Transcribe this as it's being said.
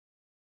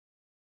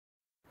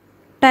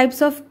Types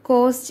of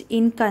cost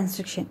in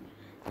construction.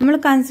 നമ്മൾ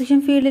construction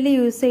ഫീൽഡിൽ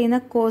use ചെയ്യുന്ന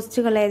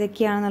കോസ്റ്റുകൾ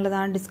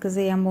ഏതൊക്കെയാണെന്നുള്ളതാണ് ഡിസ്കസ്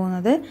ചെയ്യാൻ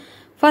പോകുന്നത്.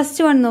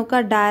 ഫസ്റ്റ് വൺ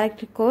നോക്കുക,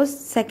 direct cost.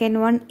 Second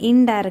one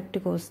indirect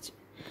cost.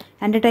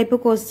 രണ്ട് ടൈപ്പ്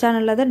കോസ്റ്റ്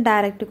ആണുള്ളത്,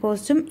 ഡയറക്റ്റ്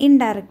കോസ്റ്റും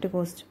ഇൻഡയറക്റ്റ്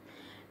കോസ്റ്റും.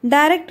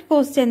 ഡയറക്റ്റ്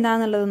കോസ്റ്റ്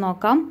എന്താണെന്നുള്ളത്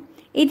നോക്കാം.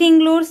 It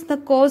includes the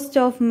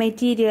cost of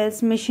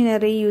materials,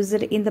 machinery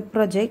used in the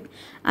project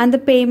and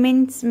the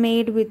payments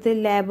made with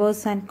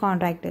labours and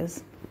contractors.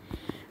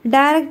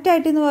 Direct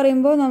ആയിട്ട് എന്ന്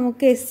പറയുമ്പോൾ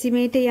നമുക്ക്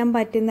എസ്റ്റിമേറ്റ് ചെയ്യാൻ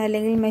പറ്റുന്ന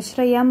അല്ലെങ്കിൽ മെഷർ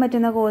ചെയ്യാൻ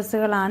പറ്റുന്ന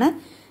കോസ്റ്റുകളാണ്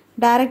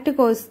ഡയറക്റ്റ്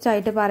കോസ്റ്റ്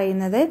ആയിട്ട്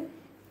പറയുന്നത്.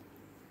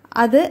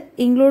 അത്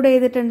ഇൻക്ലൂഡ്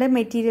ചെയ്തിട്ടുണ്ട്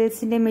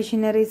മെറ്റീരിയൽസിന്റെ,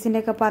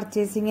 മെഷീനറീസിന്റെ ഒക്കെ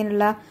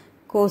പർച്ചേസിങ്ങിനുള്ള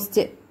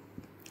കോസ്റ്റ്.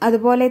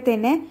 അതുപോലെ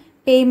തന്നെ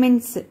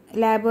പേയ്മെന്റ്സ്,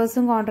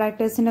 ലേബേഴ്സും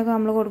കോൺട്രാക്ടേഴ്സിന്റെ ഒക്കെ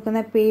നമ്മൾ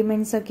കൊടുക്കുന്ന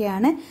പേയ്മെന്റ്സ്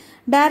ഒക്കെയാണ്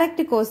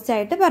ഡയറക്റ്റ് കോസ്റ്റ്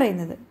ആയിട്ട്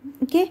പറയുന്നത്.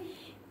 ഓക്കെ,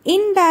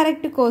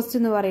 ഇൻഡയറക്റ്റ് കോസ്റ്റ്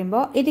എന്ന്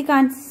പറയുമ്പോൾ it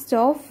consist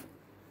of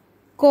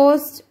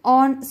cost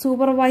on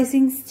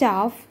supervising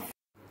staff,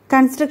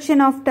 construction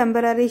of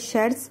temporary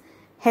sheds,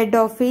 head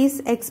office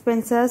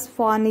expenses,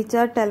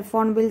 furniture,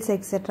 telephone bills,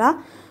 etc.,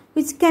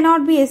 which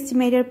cannot be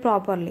estimated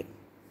properly.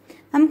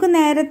 നമുക്ക്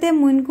നേരത്തെ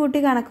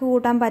മുൻകൂട്ടി കണക്ക്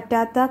കൂട്ടാൻ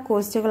പറ്റാത്ത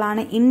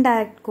കോസ്റ്റുകളാണ്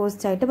ഇൻഡയറക്റ്റ്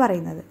കോസ്റ്റ് ആയിട്ട്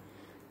പറയുന്നത്.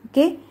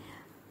 ഓക്കെ,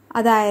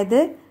 അതായത്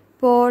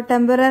ഇപ്പോൾ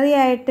ടെമ്പററി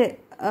ആയിട്ട്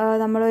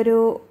നമ്മളൊരു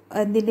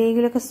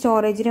എന്തിൻ്റെങ്കിലുമൊക്കെ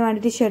സ്റ്റോറേജിന്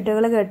വേണ്ടിയിട്ട്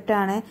ഷെഡുകൾ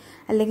കെട്ടുകയാണ്,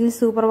 അല്ലെങ്കിൽ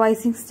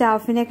സൂപ്പർവൈസിങ്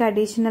സ്റ്റാഫിനൊക്കെ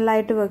അഡീഷണൽ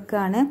ആയിട്ട്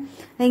വെക്കുകയാണ്,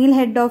 അല്ലെങ്കിൽ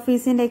ഹെഡ്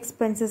ഓഫീസിന്റെ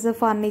എക്സ്പെൻസസ്,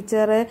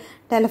 ഫർണിച്ചർ,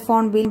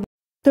 ടെലിഫോൺ ബിൽ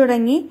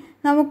തുടങ്ങി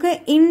നമുക്ക്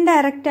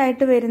ഇൻഡയറക്റ്റ്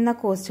ആയിട്ട് വരുന്ന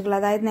കോസ്റ്റുകൾ,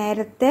 അതായത്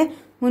നേരത്തെ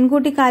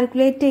മുൻകൂട്ടി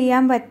കാൽക്കുലേറ്റ്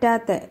ചെയ്യാൻ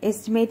പറ്റാത്ത,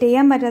 എസ്റ്റിമേറ്റ്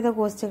ചെയ്യാൻ പറ്റാത്ത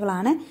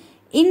കോസ്റ്റുകളാണ്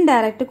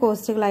ഇൻഡയറക്റ്റ്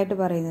കോസ്റ്റുകളായിട്ട്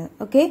പറയുന്നത്.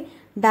 ഓക്കെ,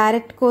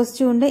 ഡയറക്റ്റ്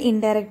കോസ്റ്റും ഉണ്ട്,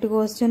 ഇൻഡയറക്റ്റ്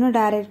കോസ്റ്റും ഉണ്ട്.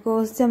 ഡയറക്റ്റ്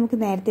കോസ്റ്റ് നമുക്ക്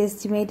നേരത്തെ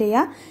എസ്റ്റിമേറ്റ്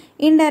ചെയ്യാം,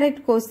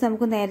 ഇൻഡയറക്റ്റ് കോസ്റ്റ്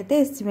നമുക്ക് നേരത്തെ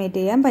എസ്റ്റിമേറ്റ്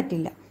ചെയ്യാൻ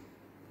പറ്റില്ല.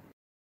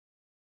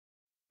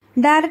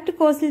 ഡയറക്റ്റ്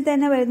കോസ്റ്റിൽ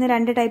തന്നെ വരുന്ന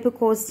രണ്ട് ടൈപ്പ്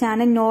കോസ്റ്റ്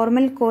ആണ്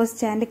normal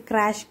cost and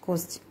crash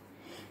cost.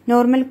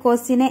 Normal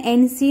കോസ്റ്റിനെ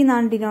NC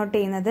എന്നാണ് ഡിനോട്ട്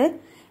ചെയ്യുന്നത്.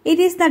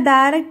 It is the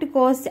direct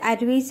cost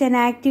at which an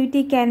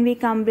activity can be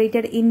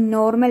completed in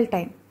normal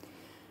time.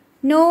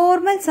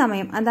 Normal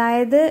സമയം,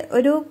 അതായത്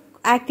ഒരു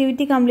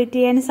ആക്ടിവിറ്റി കംപ്ലീറ്റ്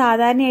ചെയ്യാൻ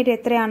സാധാരണയായിട്ട്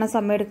എത്രയാണോ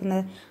സമയം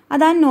എടുക്കുന്നത്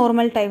അതാണ്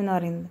നോർമൽ ടൈം എന്ന്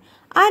പറയുന്നത്.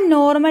 ആ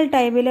നോർമൽ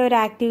ടൈമിൽ ഒരു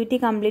ആക്ടിവിറ്റി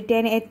കംപ്ലീറ്റ്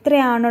ചെയ്യാൻ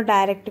എത്രയാണോ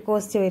ഡയറക്റ്റ്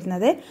കോസ്റ്റ്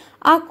വരുന്നത്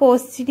ആ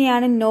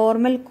കോസ്റ്റിനെയാണ്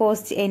നോർമൽ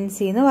കോസ്റ്റ് NC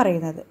എന്ന്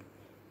പറയുന്നത്.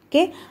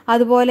 ഓക്കെ,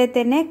 അതുപോലെ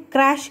തന്നെ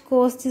ക്രാഷ്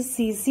കോസ്റ്റ്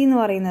CC എന്ന്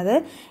പറയുന്നത്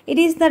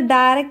it is the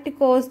direct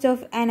cost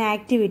of an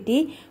activity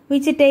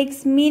which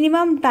takes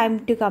minimum time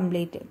to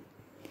complete.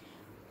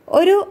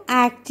 ഒരു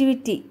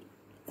ആക്ടിവിറ്റി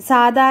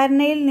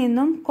സാധാരണയിൽ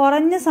നിന്നും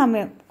കുറഞ്ഞ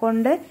സമയം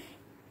കൊണ്ട്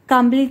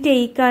കംപ്ലീറ്റ്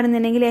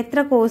ചെയ്യിക്കുകയാണെന്നുണ്ടെങ്കിൽ എത്ര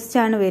കോസ്റ്റ്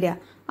ആണ് വരിക,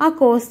 ആ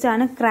കോസ്റ്റ്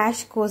ആണ്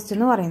ക്രാഷ് കോസ്റ്റ്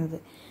എന്ന് പറയുന്നത്.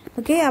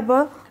 ഓക്കെ,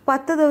 അപ്പോൾ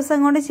 10 ദിവസം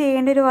കൊണ്ട്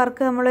ചെയ്യേണ്ട ഒരു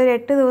വർക്ക് നമ്മൾ ഒരു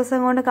 8 ദിവസം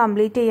കൊണ്ട്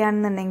കംപ്ലീറ്റ്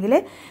ചെയ്യുകയാണെന്നുണ്ടെങ്കിൽ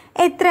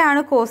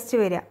എത്രയാണ് കോസ്റ്റ്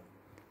വരിക?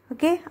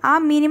 ഓക്കെ, ആ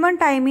മിനിമം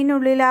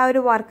ടൈമിനുള്ളിൽ ആ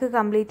ഒരു വർക്ക്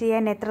കംപ്ലീറ്റ്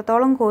ചെയ്യാൻ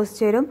എത്രത്തോളം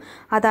കോസ്റ്റ് വരും,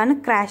 അതാണ്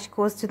ക്രാഷ്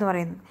കോസ്റ്റ് എന്ന്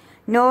പറയുന്നത്.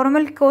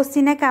 നോർമൽ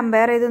കോസ്റ്റിനെ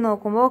കമ്പയർ ചെയ്ത്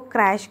നോക്കുമ്പോൾ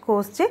ക്രാഷ്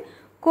കോസ്റ്റ്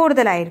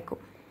കൂടുതലായിരിക്കും.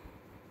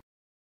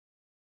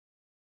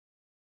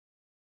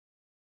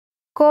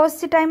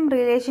 കോസ്റ്റ് ടൈം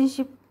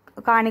റിലേഷൻഷിപ്പ്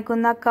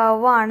കാണിക്കുന്ന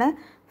കർവാണ്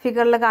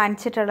ഫിഗറിൽ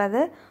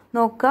കാണിച്ചിട്ടുള്ളത്.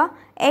 നോക്കുക,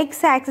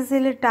 എക്സ്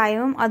ആക്സിസിൽ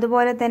ടൈമും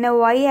അതുപോലെ തന്നെ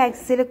വൈ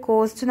ആക്സിസിൽ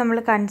കോസ്റ്റ് നമ്മൾ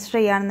കൺസിഡർ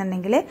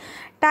ചെയ്യുകയാണെന്നുണ്ടെങ്കിൽ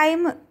ടൈം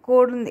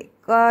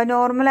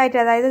നോർമലായിട്ട്,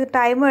 അതായത്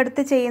ടൈം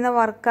എടുത്ത് ചെയ്യുന്ന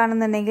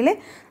വർക്കാണെന്നുണ്ടെങ്കിൽ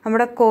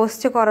നമ്മുടെ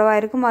കോസ്റ്റ്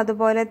കുറവായിരിക്കും.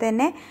 അതുപോലെ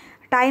തന്നെ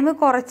ടൈം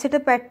കുറച്ചിട്ട്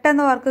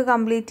പെട്ടെന്ന് വർക്ക്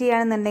കംപ്ലീറ്റ്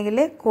ചെയ്യുകയാണെന്നുണ്ടെങ്കിൽ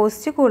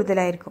കോസ്റ്റ്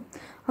കൂടുതലായിരിക്കും.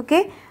 ഓക്കെ,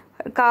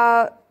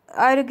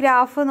 ആ ഒരു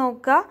ഗ്രാഫ്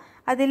നോക്കുക,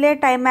 അതിലെ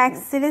ടൈം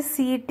ആക്സിസിൽ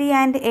CT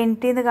ആൻഡ്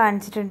NT എന്ന്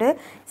കാണിച്ചിട്ടുണ്ട്.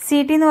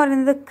 CT എന്ന്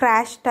പറയുന്നത്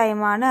ക്രാഷ്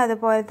ടൈമാണ്,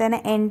 അതുപോലെ തന്നെ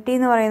NT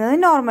എന്ന് പറയുന്നത്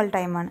നോർമൽ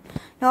ടൈമാണ്.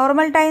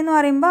 നോർമൽ ടൈം എന്ന്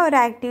പറയുമ്പോൾ ഒരു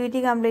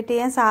ആക്ടിവിറ്റി കംപ്ലീറ്റ്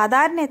ചെയ്യാൻ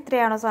സാധാരണ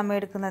എത്രയാണോ സമയം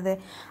എടുക്കുന്നത്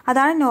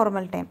അതാണ്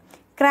നോർമൽ ടൈം.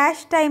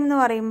 ക്രാഷ് ടൈം എന്ന്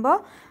പറയുമ്പോൾ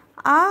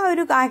ആ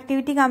ഒരു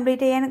ആക്ടിവിറ്റി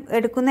കംപ്ലീറ്റ് ചെയ്യാൻ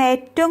എടുക്കുന്ന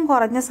ഏറ്റവും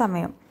കുറഞ്ഞ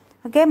സമയം,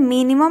 ഓക്കെ,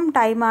 മിനിമം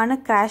ടൈമാണ്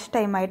ക്രാഷ്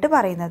ടൈമായിട്ട്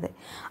പറയുന്നത്.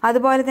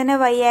 അതുപോലെ തന്നെ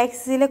വൈ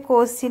ആക്സിസിലെ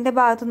കോസ്റ്റിന്റെ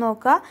ഭാഗത്ത്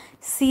നോക്കുക,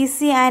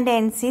 CC ആൻഡ്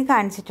NC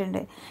കാണിച്ചിട്ടുണ്ട്.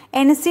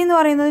 NC എന്ന്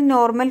പറയുന്നത്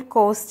നോർമൽ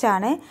കോസ്റ്റ്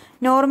ആണ്.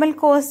 നോർമൽ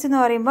കോസ്റ്റ് എന്ന്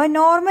പറയുമ്പോൾ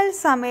നോർമൽ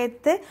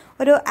സമയത്ത്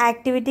ഒരു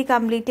ആക്ടിവിറ്റി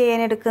കംപ്ലീറ്റ്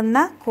ചെയ്യാൻ എടുക്കുന്ന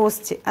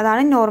കോസ്റ്റ്,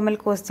 അതാണ് നോർമൽ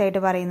കോസ്റ്റ്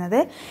ആയിട്ട് പറയുന്നത്.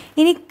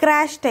 ഇനി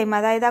ക്രാഷ് ടൈം,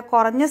 അതായത് ആ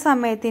കുറഞ്ഞ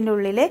സമയത്തിൻ്റെ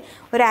ഉള്ളിൽ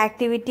ഒരു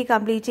ആക്ടിവിറ്റി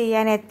കംപ്ലീറ്റ്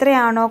ചെയ്യാൻ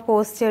എത്രയാണോ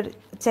കോസ്റ്റ്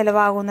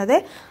ചിലവാകുന്നത്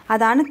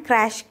അതാണ്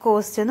ക്രാഷ്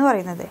കോസ്റ്റ് എന്ന്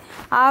പറയുന്നത്.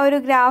 ആ ഒരു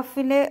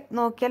ഗ്രാഫിൽ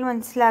നോക്കിയാൽ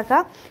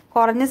മനസ്സിലാക്കാം,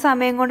 കുറഞ്ഞ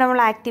സമയം കൊണ്ട് നമ്മൾ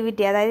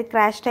ആക്ടിവിറ്റി, അതായത്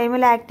ക്രാഷ്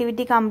ടൈമിൽ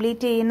ആക്ടിവിറ്റി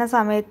കംപ്ലീറ്റ് ചെയ്യുന്ന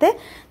സമയത്ത്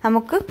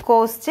നമുക്ക്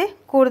കോസ്റ്റ്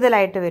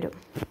കൂടുതലായിട്ട് വരും.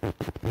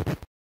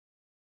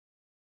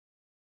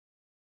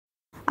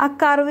 ആ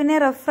കർവിനെ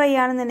റെഫർ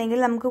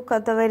ചെയ്യുകയാണെന്നുണ്ടെങ്കിൽ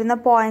നമുക്ക് വരുന്ന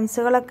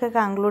പോയിന്റ്സുകളൊക്കെ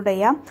കൺക്ലൂഡ്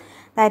ചെയ്യാം.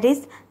 That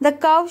is the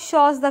curve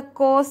shows the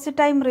cost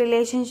time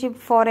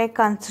relationship four A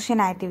construction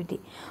activity.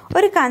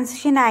 ഒരു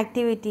കൺസ്ട്രക്ഷൻ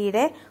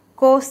ആക്ടിവിറ്റിയുടെ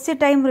കോസ്റ്റ്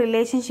ടൈം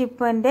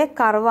റിലേഷൻഷിപ്പിന്റെ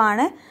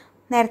കർവാണ്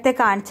നേരത്തെ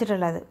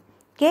കാണിച്ചിട്ടുള്ളത്.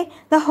 Okay,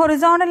 the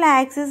horizontal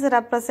axis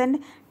represent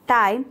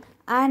time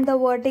and the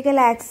vertical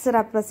axis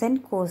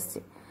represent cost.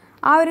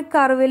 ആ ഒരു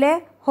കർവിലെ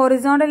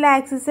ഹൊറിസോണ്ടൽ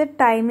ആക്സിസ്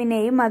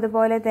ടൈമിനെയും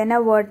അതുപോലെ തന്നെ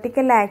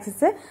vertical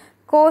axis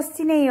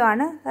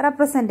കോസ്റ്റിനെയുമാണ്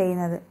represent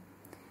ചെയ്യുന്നത്.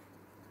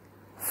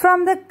 From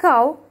the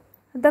curve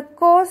the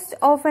cost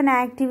of an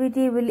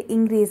activity will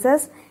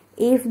increases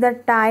if the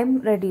time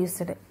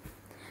reduced.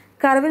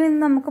 കർവിൽ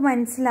നിന്ന് നമുക്ക്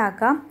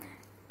മനസ്സിലാക്കാം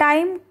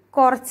time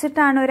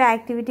കുറച്ചിട്ടാണ് ഒരു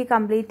ആക്ടിവിറ്റി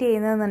കംപ്ലീറ്റ്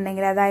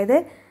ചെയ്യുന്നതെന്നുണ്ടെങ്കിൽ, അതായത്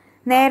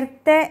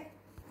നേരത്തെ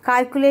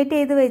കാൽക്കുലേറ്റ്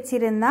ചെയ്ത്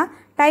വെച്ചിരുന്ന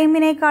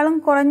ടൈമിനേക്കാളും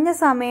കുറഞ്ഞ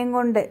സമയം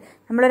കൊണ്ട്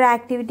നമ്മളൊരു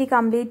ആക്ടിവിറ്റി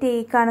കംപ്ലീറ്റ്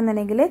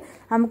ചെയ്യുകയാണെന്നുണ്ടെങ്കിൽ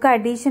നമുക്ക്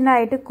അഡീഷണൽ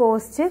ആയിട്ട്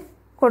കോസ്റ്റ്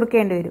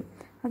കൊടുക്കേണ്ടി വരും.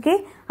 ഓക്കെ,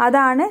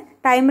 അതാണ്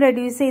ടൈം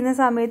റെഡ്യൂസ് ചെയ്യുന്ന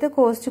സമയത്ത്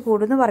കോസ്റ്റ്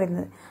കൂടുമെന്ന്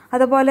പറയുന്നത്.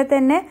 അതുപോലെ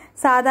തന്നെ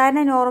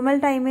സാധാരണ നോർമൽ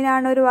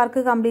ടൈമിലാണ് ഒരു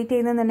വർക്ക് കംപ്ലീറ്റ്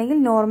ചെയ്യുന്നതെന്നുണ്ടെങ്കിൽ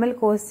നോർമൽ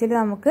കോസ്റ്റിൽ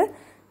നമുക്ക്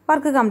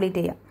വർക്ക് കംപ്ലീറ്റ്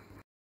ചെയ്യാം.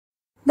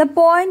 The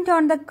point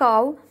on the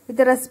curve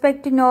with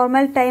respect to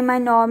normal time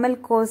and normal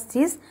cost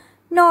is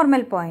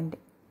normal point.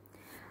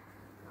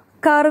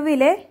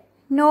 കർവിലെ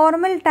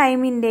normal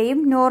ടൈമിന്റെയും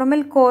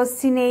normal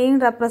കോസ്റ്റിനെയും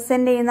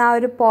represent ചെയ്യുന്ന ആ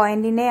ഒരു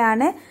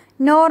പോയിന്റിനെയാണ്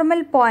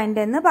നോർമൽ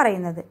പോയിന്റ് എന്ന്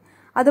പറയുന്നത്.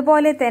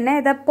 അതുപോലെ തന്നെ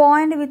the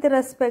point with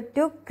respect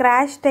to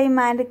crash time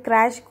and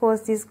crash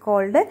cost is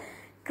called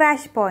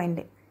crash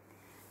point.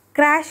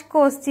 Crash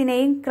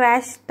കോസ്റ്റിനെയും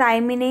crash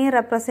ടൈമിനെയും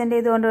represent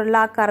ചെയ്തുകൊണ്ടുള്ള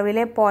ആ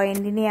കർവിലെ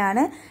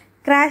പോയിന്റിനെയാണ്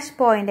crash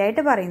point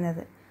ആയിട്ട്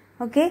പറയുന്നത്.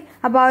 ഓക്കെ,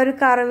 അപ്പോൾ ആ ഒരു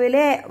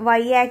കർവിലെ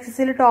വൈ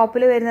ആക്സിസിൽ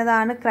ടോപ്പിൽ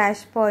വരുന്നതാണ്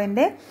ക്രാഷ്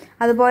പോയിന്റ്.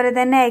 അതുപോലെ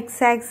തന്നെ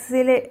എക്സ്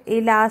ആക്സിസിൽ ഈ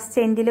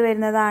ലാസ്റ്റ് എൻഡിൽ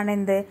വരുന്നതാണ്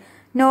എന്ത്,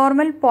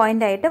 നോർമൽ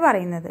പോയിന്റ് ആയിട്ട്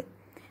പറയുന്നത്.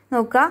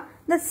 നോക്കുക,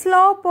 the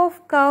slope of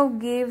curve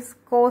gives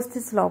cost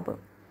slope.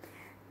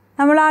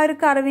 നമ്മൾ ആ ഒരു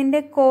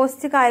കർവിന്റെ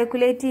കോസ്റ്റ്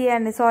കാൽക്കുലേറ്റ്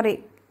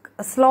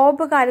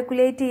സ്ലോപ്പ്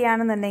കാൽക്കുലേറ്റ്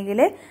ചെയ്യുകയാണെന്നുണ്ടെങ്കിൽ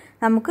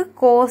നമുക്ക്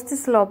കോസ്റ്റ്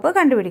സ്ലോപ്പ്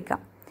കണ്ടുപിടിക്കാം.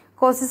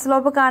 കോസ്റ്റ്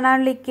സ്ലോപ്പ്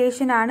കാണാനുള്ള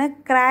ഇക്വേഷൻ ആണ്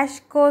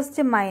crash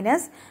cost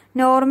minus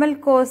normal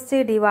cost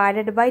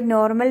divided by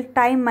normal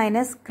time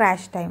minus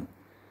crash time.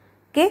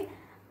 Okay,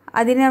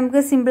 അതിന്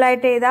നമുക്ക് സിമ്പിൾ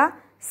ആയിട്ട് എഴുതാം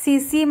C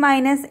C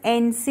minus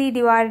N C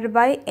divided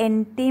by N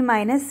T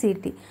minus C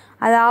T.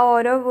 അത് ആ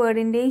ഓരോ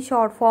വേർഡിന്റെയും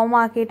ഷോർട്ട് ഫോം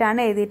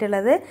ആക്കിയിട്ടാണ്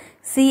എഴുതിയിട്ടുള്ളത്.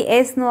 സി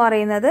എസ് എന്ന്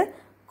പറയുന്നത്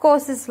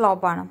കോസ്റ്റ്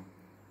സ്ലോപ്പ് ആണ്.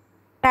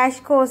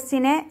 ക്രാഷ്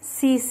കോസ്റ്റിനെ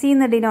സി സി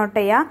എന്ന് ഡിനോട്ട്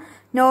ചെയ്യുക,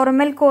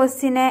 നോർമൽ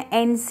കോസ്റ്റിനെ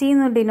എൻ സി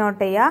എന്ന്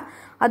ഡിനോട്ട് ചെയ്യുക,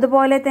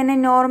 അതുപോലെ തന്നെ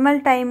നോർമൽ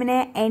ടൈമിനെ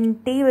എൻ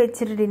ടി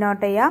വെച്ചിട്ട്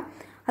ഡിനോട്ട് ചെയ്യുക,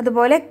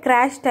 അതുപോലെ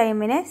ക്രാഷ്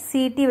ടൈമിനെ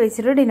സി ടി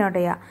വെച്ചിട്ട് ഡിനോട്ട്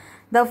ചെയ്യുക.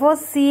 Therefore,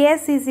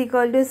 CS is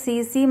equal to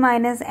CC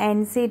minus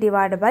NC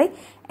divided by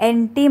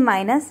NT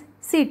minus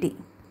CT.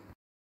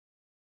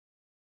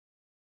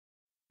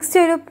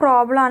 Next ഒരു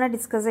പ്രോബ്ലം ആണ്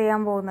ഡിസ്കസ്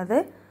ചെയ്യാൻ പോകുന്നത്.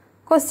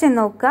 ക്വസ്റ്റ്യൻ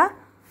നോക്കുക,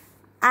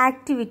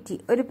 ആക്ടിവിറ്റി,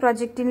 ഒരു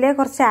പ്രൊജക്റ്റിലെ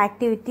കുറച്ച്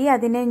ആക്ടിവിറ്റി,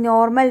 അതിന്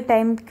normal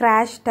time,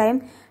 crash time,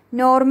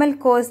 normal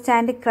cost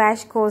and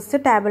crash cost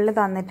ടേബിളിൽ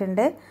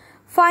തന്നിട്ടുണ്ട്.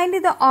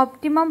 Find the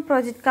optimum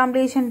project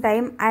completion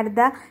time at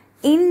the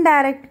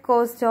indirect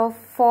cost of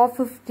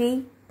 450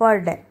 per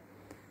day.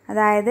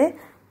 അതായത്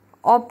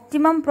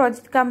ഓപ്റ്റിമം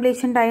പ്രൊജക്ട്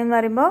കംപ്ലീഷൻ ടൈം എന്ന്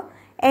പറയുമ്പോൾ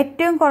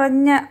ഏറ്റവും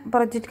കുറഞ്ഞ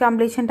പ്രൊജക്ട്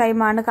കംപ്ലീഷൻ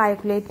ടൈമാണ്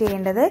കാൽക്കുലേറ്റ്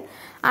ചെയ്യേണ്ടത്.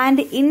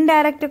 ആൻഡ്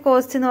ഇൻഡയറക്റ്റ്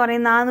കോസ്റ്റ് എന്ന്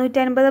പറയുന്നത്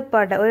 450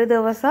 പെർ ഡേ. ഒരു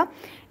ദിവസം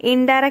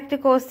ഇൻഡയറക്റ്റ്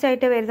കോസ്റ്റ്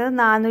ആയിട്ട് വരുന്നത്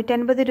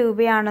 450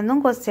 രൂപയാണെന്നും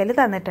ക്വസ്റ്റ്യനിൽ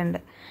തന്നിട്ടുണ്ട്.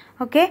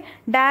 ഓക്കെ,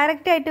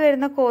 ഡയറക്റ്റ് ആയിട്ട്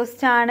വരുന്ന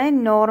കോസ്റ്റ് ആണ്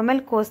നോർമൽ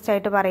കോസ്റ്റ്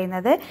ആയിട്ട്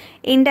പറയുന്നത്.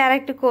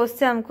 ഇൻഡയറക്റ്റ്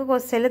കോസ്റ്റ് നമുക്ക്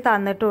ക്വസ്റ്റ്യനിൽ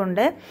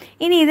തന്നിട്ടുമുണ്ട്.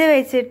 ഇനി ഇത്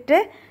വെച്ചിട്ട്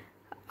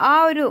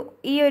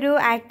ഈ ഒരു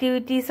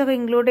ആക്ടിവിറ്റീസ് ഒക്കെ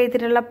ഇൻക്ലൂഡ്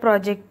ചെയ്തിട്ടുള്ള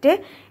പ്രൊജക്റ്റ്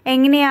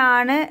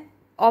എങ്ങനെയാണ്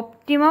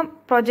optimum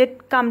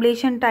project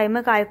completion time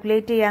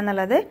calculate ചെയ്യുക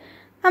എന്നുള്ളത്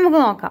നമുക്ക്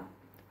നോക്കാം.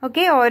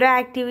 ഓക്കെ, ഓരോ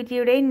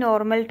ആക്ടിവിറ്റിയുടെയും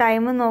നോർമൽ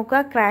ടൈം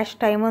നോക്കുക, ക്രാഷ്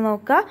ടൈം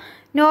നോക്കുക,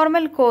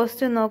 നോർമൽ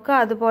കോസ്റ്റ് നോക്കുക,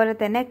 അതുപോലെ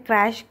തന്നെ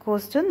ക്രാഷ്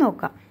കോസ്റ്റും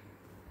നോക്കുക.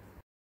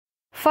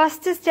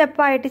 ഫസ്റ്റ്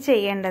സ്റ്റെപ്പായിട്ട്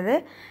ചെയ്യേണ്ടത്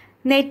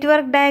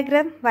network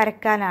diagram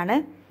വരയ്ക്കാനാണ്.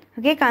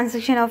 Okay,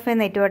 construction of A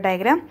network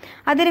diagram.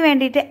 അതിന്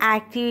വേണ്ടിയിട്ട്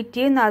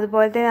ആക്ടിവിറ്റിയും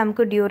അതുപോലെ തന്നെ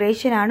നമുക്ക്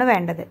ഡ്യൂറേഷനാണ്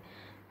വേണ്ടത്.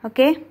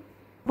 ഓക്കെ,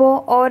 അപ്പോൾ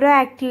ഓരോ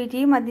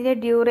ആക്ടിവിറ്റിയും അതിൻ്റെ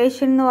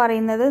ഡ്യൂറേഷൻ എന്ന്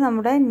പറയുന്നത്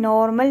നമ്മുടെ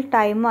നോർമൽ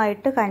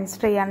ടൈമായിട്ട്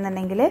കൺസിഡർ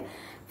ചെയ്യുകയാണെന്നുണ്ടെങ്കിൽ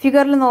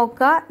ഫിഗറിൽ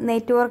നോക്കുക,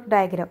 നെറ്റ്വർക്ക്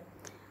ഡയഗ്രാം.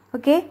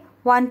 ഓക്കെ,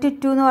 1 to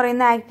 2 എന്ന്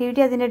പറയുന്ന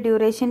ആക്ടിവിറ്റി, അതിൻ്റെ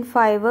ഡ്യൂറേഷൻ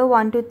 5,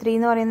 1 to 3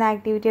 എന്ന് പറയുന്ന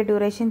ആക്ടിവിറ്റിയുടെ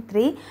ഡ്യൂറേഷൻ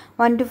 3,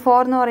 1 to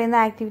 4 എന്ന് പറയുന്ന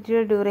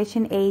ആക്ടിവിറ്റിയുടെ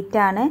ഡ്യൂറേഷൻ 8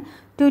 ആണ്.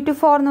 2 to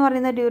 4 എന്ന്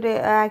പറയുന്ന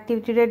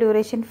ആക്ടിവിറ്റിയുടെ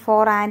ഡ്യൂറേഷൻ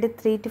 4 ആൻഡ്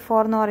 3 to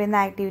 4 എന്ന് പറയുന്ന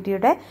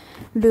ആക്ടിവിറ്റിയുടെ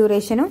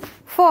ഡ്യൂറേഷനും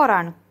 4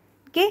 ആണ്.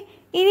 ഓക്കെ,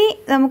 ഇനി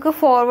നമുക്ക്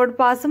ഫോർവേഡ്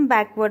പാസും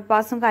ബാക്ക്വേർഡ്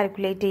പാസും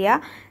കാൽക്കുലേറ്റ് ചെയ്യാം.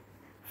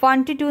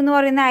 1 to 2 എന്ന്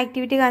പറയുന്ന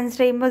ആക്ടിവിറ്റി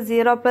കൺസിഡർ ചെയ്യുമ്പോൾ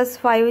 0 +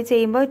 5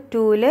 ചെയ്യുമ്പോൾ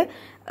 2ൽ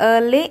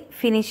ഏർലി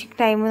ഫിനിഷിംഗ്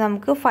ടൈം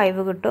നമുക്ക്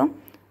 5 കിട്ടും.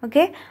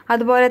 ഓക്കെ,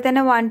 അതുപോലെ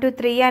തന്നെ 1 to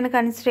 3 ആണ്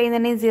കൺസിഡർ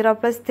ചെയ്യുന്നുണ്ടെങ്കിൽ 0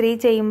 + 3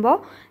 ചെയ്യുമ്പോൾ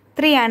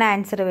 3 ആണ്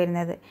ആൻസർ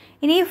വരുന്നത്.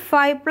 ഇനി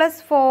 5 +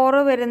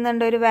 4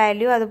 വരുന്നുണ്ട് ഒരു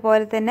വാല്യൂ,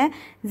 അതുപോലെ തന്നെ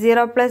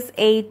 0 +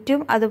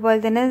 8ഉം അതുപോലെ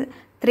തന്നെ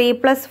 3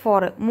 +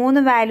 4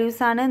 3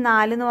 വാല്യൂസ് ആണ്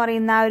 4 എന്ന്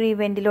പറയുന്ന ആ ഒരു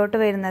ഇവന്റിലോട്ട്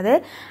വരുന്നത്.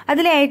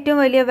 അതിൽ ഏറ്റവും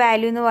വലിയ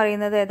വാല്യൂ എന്ന്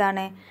പറയുന്നത്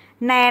ഏതാണ്?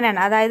 9 ആണ്.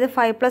 അതായത്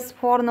 5 +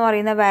 4 എന്ന്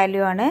പറയുന്ന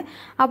വാല്യൂ ആണ്.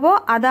 അപ്പോൾ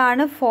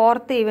അതാണ്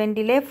 4th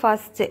ഇവന്റിലെ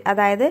ഫസ്റ്റ്,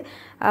 അതായത്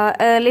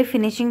ഏർലി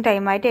ഫിനിഷിംഗ്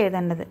ടൈമായിട്ട്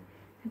എഴുതേണ്ടത്.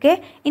 ഓക്കെ,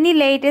 ഇനി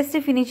ലേറ്റസ്റ്റ്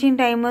ഫിനിഷിംഗ്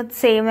ടൈം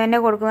സെയിം തന്നെ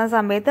കൊടുക്കുന്ന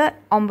സമയത്ത്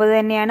 9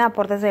 തന്നെയാണ്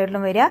അപ്പുറത്തെ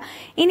സൈഡിലും വരിക.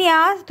 ഇനി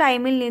ആ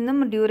ടൈമിൽ നിന്നും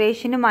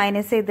ഡ്യൂറേഷന്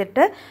മൈനസ്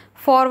ചെയ്തിട്ട്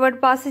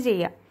ഫോർവേഡ് പാസ്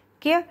ചെയ്യാം.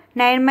 ഓക്കെ,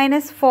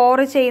 9 -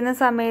 4 ചെയ്യുന്ന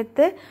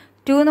സമയത്ത്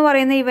 2 എന്ന്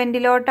പറയുന്ന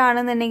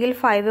ഇവൻറ്റിലോട്ടാണെന്നുണ്ടെങ്കിൽ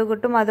 5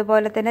 കിട്ടും.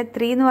 അതുപോലെ തന്നെ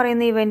 3 എന്ന്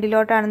പറയുന്ന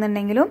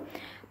ഇവൻറ്റിലോട്ടാണെന്നുണ്ടെങ്കിലും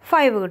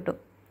 5 കിട്ടും.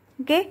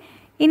 ഓക്കെ,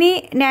 ഇനി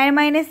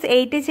 9 -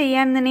 8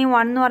 ചെയ്യുകയാണെന്നുണ്ടെങ്കിൽ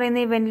 1 എന്ന്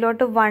പറയുന്ന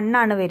ഇവൻറ്റിലോട്ട് 1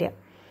 ആണ് വരിക.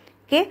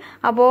 ഓക്കെ,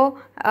 അപ്പോൾ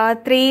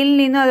 3യിൽ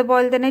നിന്നും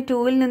അതുപോലെ തന്നെ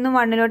 2ൽ നിന്നും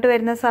 1ലോട്ട്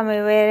വരുന്ന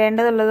സമയം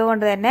വരേണ്ടതുള്ളത്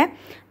കൊണ്ട് തന്നെ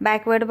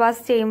ബാക്ക്വേർഡ്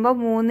പാസ് ചെയ്യുമ്പോൾ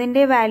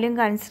 3ൻ്റെ വാല്യൂ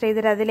കൺസിഡർ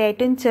ചെയ്തിട്ട് അതിൽ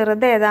ഏറ്റവും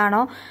ചെറുത് ഏതാണോ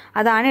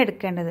അതാണ്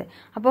എടുക്കേണ്ടത്.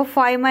 അപ്പോൾ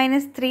 5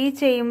 - 3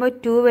 ചെയ്യുമ്പോൾ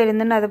 2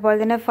 വരുന്നുണ്ട്. അതുപോലെ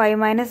തന്നെ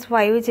 5 -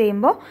 5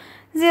 ചെയ്യുമ്പോൾ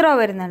 0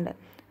 വരുന്നുണ്ട്.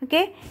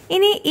 ഓക്കെ,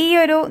 ഇനി ഈ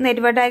ഒരു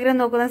നെറ്റ്വർക്ക് ഡയഗ്രാം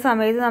നോക്കുന്ന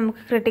സമയത്ത്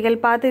നമുക്ക് ക്രിട്ടിക്കൽ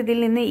പാത്ത് ഇതിൽ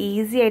നിന്ന്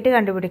ഈസി ആയിട്ട്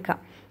കണ്ടുപിടിക്കാം.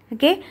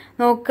 ഓക്കെ,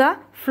 നോക്കുക,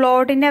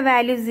 ഫ്ലോട്ടിൻ്റെ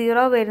വാല്യൂ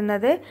 0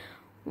 വരുന്നത്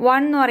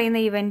 1 എന്ന്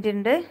പറയുന്ന ഇവൻ്റ്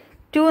ഉണ്ട്,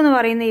 2 എന്ന്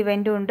പറയുന്ന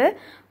ഇവൻറ്റും ഉണ്ട്,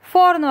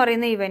 4 എന്ന്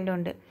പറയുന്ന ഇവൻറ്റും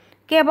ഉണ്ട്.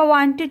 ഓക്കെ, അപ്പോൾ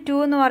 1 to 2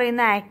 എന്ന്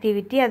പറയുന്ന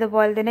ആക്ടിവിറ്റി,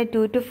 അതുപോലെ തന്നെ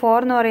 2 to 4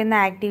 എന്ന് പറയുന്ന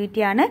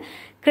ആക്ടിവിറ്റിയാണ്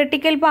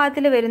ക്രിട്ടിക്കൽ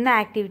പാത്തിൽ വരുന്ന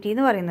ആക്ടിവിറ്റി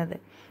എന്ന് പറയുന്നത്.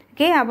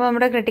 ഓക്കെ, അപ്പോൾ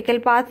നമ്മുടെ ക്രിട്ടിക്കൽ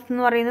പാത്ത്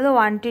എന്ന് പറയുന്നത്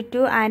 1 to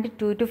 2 ആൻഡ്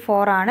 2 to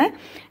 4 ആണ്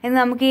എന്ന്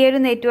നമുക്ക് ഈ ഒരു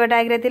നെറ്റ്വർക്ക്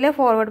ഡയഗ്രത്തിൽ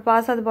ഫോർവേഡ്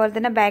പാസ് അതുപോലെ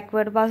തന്നെ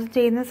ബാക്ക്വേർഡ് പാസ്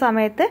ചെയ്യുന്ന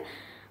സമയത്ത്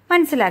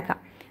മനസ്സിലാക്കാം.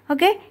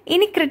 ഓക്കെ,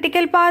 ഇനി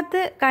ക്രിട്ടിക്കൽ പാത്ത്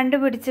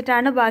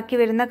കണ്ടുപിടിച്ചിട്ടാണ് ബാക്കി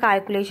വരുന്ന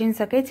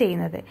കാൽക്കുലേഷൻസ് ഒക്കെ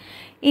ചെയ്യുന്നത്.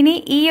 ഇനി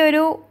ഈ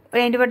ഒരു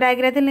നെറ്റ്വർക്ക്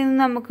ഡയഗ്രത്തിൽ നിന്ന്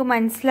നമുക്ക്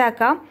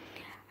മനസ്സിലാക്കാം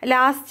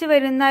ലാസ്റ്റ്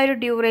വരുന്ന ഒരു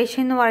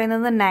ഡ്യൂറേഷൻ എന്ന്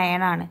പറയുന്നത്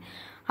 9 ആണ്.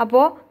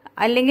 അപ്പോൾ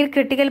അല്ലെങ്കിൽ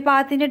ക്രിട്ടിക്കൽ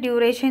പാത്തിൻ്റെ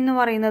ഡ്യൂറേഷൻ എന്ന്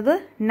പറയുന്നത്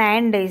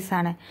 9 days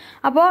ആണ്.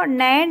 അപ്പോൾ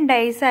 9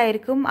 days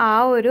ആയിരിക്കും ആ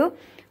ഒരു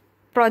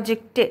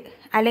പ്രൊജക്റ്റ്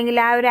അല്ലെങ്കിൽ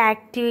ആ ഒരു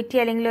ആക്ടിവിറ്റി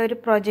അല്ലെങ്കിൽ ഒരു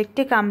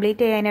പ്രൊജക്റ്റ്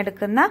കംപ്ലീറ്റ്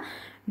ചെയ്യാനെടുക്കുന്ന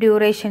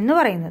ഡ്യൂറേഷൻ എന്ന്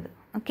പറയുന്നത്.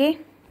 Okay,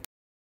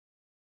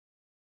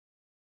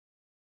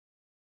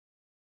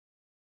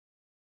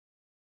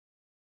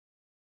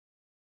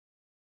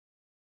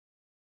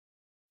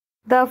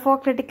 therefore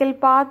critical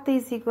path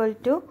is equal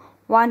to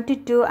 1 to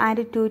 2 and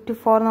 2 to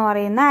 4 എന്ന്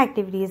പറയുന്ന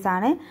ആക്ടിവിറ്റീസ്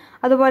ആണ്.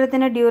 അതുപോലെ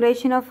തന്നെ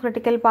ഡ്യൂറേഷൻ ഓഫ്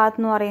ക്രിട്ടിക്കൽ പാത്ത്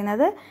എന്ന്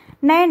പറയുന്നത്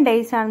 9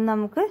 days ആണെന്ന്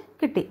നമുക്ക്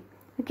കിട്ടി.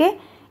 ഓക്കെ,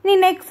 ഇനി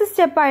നെക്സ്റ്റ്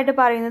സ്റ്റെപ്പായിട്ട്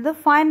പറയുന്നത്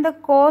find the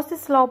cost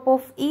slope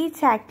of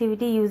each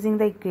activity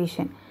using the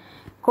equation.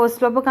 Cost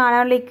slope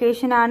കാണാനുള്ള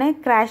ഇക്വേഷൻ ആണ്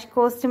crash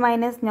cost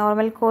minus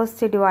normal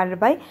cost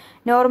divided by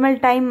normal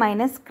time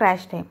minus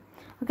crash time.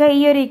 Okay, ഈ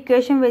ഒരു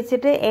ഇക്വേഷൻ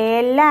വെച്ചിട്ട്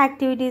എല്ലാ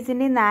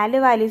ആക്ടിവിറ്റീസിൻ്റെയും 4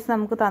 വാല്യൂസ്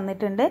നമുക്ക്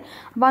തന്നിട്ടുണ്ട്.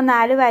 അപ്പോൾ ആ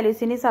 4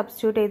 വാല്യൂസിനെ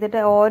സബ്സ്റ്റിറ്റ്യൂട്ട് ചെയ്തിട്ട്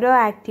ഓരോ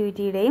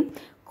ആക്ടിവിറ്റിയുടെയും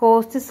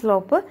കോസ്റ്റ്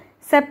സ്ലോപ്പ്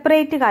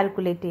സെപ്പറേറ്റ്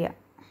കാൽക്കുലേറ്റ് ചെയ്യുക.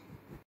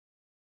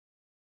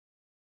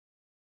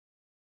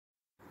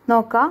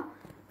 നോക്കാം,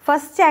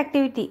 ഫസ്റ്റ്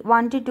ആക്ടിവിറ്റി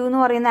 1 to 2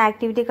 എന്ന് പറയുന്ന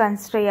ആക്ടിവിറ്റി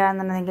കൺസിഡർ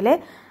ചെയ്യുകയാണെന്നുണ്ടെങ്കിൽ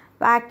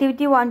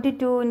ആക്ടിവിറ്റി 1 to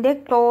 2ൻ്റെ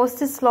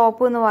കോസ്റ്റ്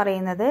സ്ലോപ്പ് എന്ന്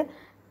പറയുന്നത്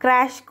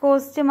crash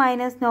cost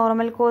minus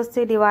normal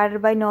cost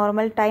divided by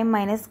normal time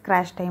minus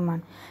crash time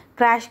ആണ്.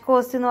 ക്രാഷ്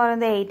കോസ്റ്റ് എന്ന്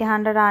പറയുന്നത്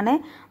 800 ആണ്,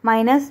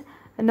 മൈനസ്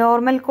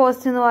നോർമൽ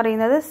കോസ്റ്റ് എന്ന്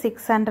പറയുന്നത്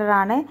 600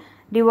 ആണ്,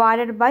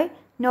 ഡിവൈഡഡ് ബൈ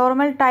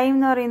നോർമൽ ടൈം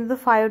എന്ന് പറയുന്നത്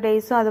 5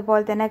 days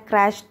അതുപോലെ തന്നെ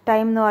ക്രാഷ്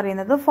ടൈം എന്ന്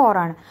പറയുന്നത് 4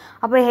 ആണ്.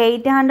 അപ്പോൾ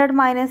 800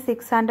 -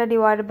 600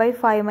 ഡിവൈഡഡ് ബൈ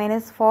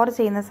 5 - 4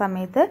 ചെയ്യുന്ന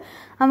സമയത്ത്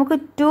നമുക്ക്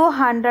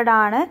 200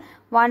 ആണ്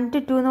 1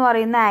 to 2 എന്ന്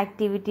പറയുന്ന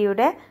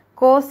ആക്ടിവിറ്റിയുടെ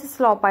കോസ്റ്റ്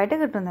സ്ലോപ്പായിട്ട്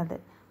കിട്ടുന്നത്.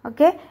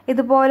 ഓക്കെ,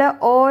 ഇതുപോലെ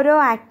ഓരോ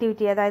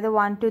ആക്ടിവിറ്റി അതായത്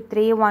 1 to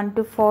 3, 1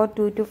 to 4,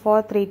 2 to 4,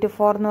 3 to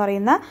 4 എന്ന്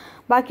പറയുന്ന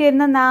ബാക്കി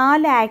വരുന്ന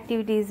 4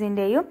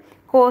 ആക്ടിവിറ്റീസിൻ്റെയും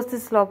കോസ്റ്റ്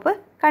സ്ലോപ്പ്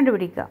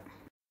കണ്ടുപിടിക്കുക.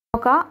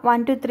 നോക്കാം,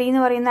 1 to 3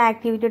 എന്ന് പറയുന്ന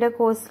ആക്ടിവിറ്റിയുടെ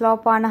കോസ്റ്റ്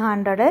സ്ലോപ്പാണ്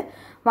 100,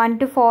 1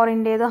 to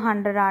 4ൻ്റേത്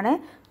 100 ആണ്,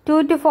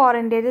 2 to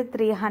 4ൻ്റേത്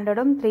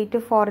 300ഉം 3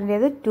 to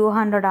 4ൻ്റേത്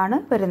 200 ആണ്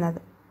വരുന്നത്.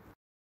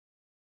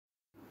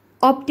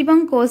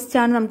 ഒപ്റ്റിമം കോസ്റ്റ്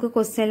ആണ് നമുക്ക്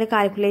ക്വസ്റ്റ്യനിൽ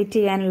കാൽക്കുലേറ്റ്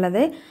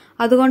ചെയ്യാനുള്ളത്.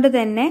 അതുകൊണ്ട്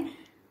തന്നെ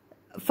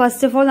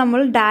ഫസ്റ്റ് ഓഫ് ഓൾ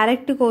നമ്മൾ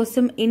ഡയറക്റ്റ്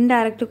കോസ്റ്റും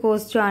ഇൻഡയറക്റ്റ്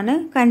കോസ്റ്റും ആണ്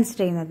കൺസിഡർ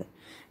ചെയ്യുന്നത്.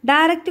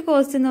 ഡയറക്റ്റ്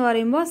കോസ്റ്റ് എന്ന്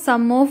പറയുമ്പോൾ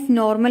സം ഓഫ്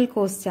നോർമൽ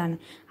കോസ്റ്റ് ആണ്.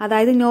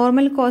 അതായത്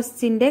നോർമൽ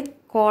കോസ്റ്റിന്റെ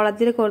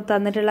കോളത്തിൽ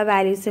തന്നിട്ടുള്ള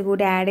വാല്യൂസ്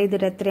കൂടി ആഡ്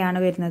ചെയ്തിട്ട്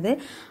എത്രയാണ് വരുന്നത്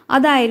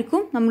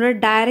അതായിരിക്കും നമ്മൾ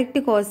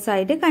ഡയറക്റ്റ് കോസ്റ്റ്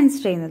ആയിട്ട്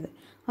കൺസിഡർ ചെയ്യുന്നത്.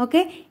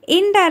 ഓക്കെ,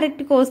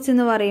 ഇൻഡയറക്റ്റ് കോസ്റ്റ്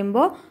എന്ന്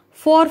പറയുമ്പോൾ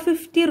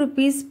 450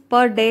 rupees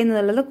പെർ ഡേ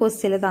എന്നുള്ളത്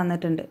കോസ്റ്റിൽ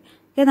തന്നിട്ടുണ്ട്.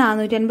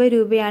 450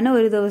 രൂപയാണ്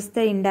ഒരു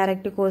ദിവസത്തെ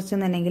ഇൻഡയറക്റ്റ് കോസ്റ്റ്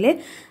എന്നുണ്ടെങ്കിൽ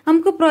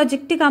നമുക്ക്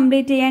പ്രൊജക്റ്റ്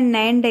കംപ്ലീറ്റ് ചെയ്യാൻ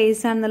 9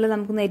 days ആണെന്നുള്ളത്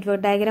നമുക്ക്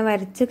നെറ്റ്വർക്ക് ഡയഗ്രാം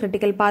വരച്ച്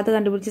ക്രിട്ടിക്കൽ പാത്ത്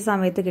കണ്ടുപിടിച്ച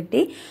സമയത്ത്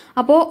കിട്ടി.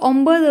 അപ്പോൾ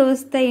 9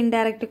 ദിവസത്തെ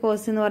ഇൻഡയറക്റ്റ്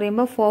കോസ്റ്റ് എന്ന്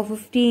പറയുമ്പോൾ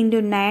 450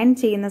 × 9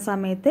 ചെയ്യുന്ന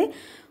സമയത്ത്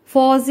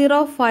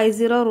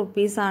 4050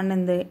 rupees ആണ്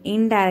എന്ത്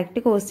ഇൻഡയറക്റ്റ്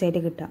കോസ്റ്റ്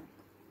ആയിട്ട് കിട്ടുക.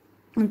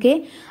 ഓക്കെ,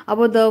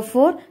 അപ്പോൾ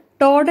therefore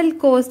ടോട്ടൽ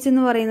കോസ്റ്റ്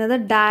എന്ന് പറയുന്നത്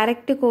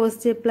direct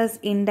cost plus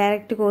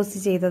indirect cost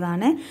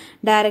ചെയ്തതാണ്.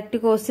 ഡയറക്റ്റ്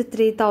കോസ്റ്റ്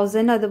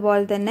 3000,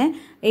 അതുപോലെ തന്നെ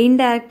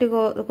ഇൻഡയറക്റ്റ്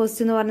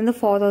കോസ്റ്റ് എന്ന് പറയുന്നത്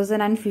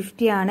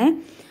 4050 ആണ്.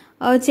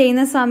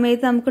 ചെയ്യുന്ന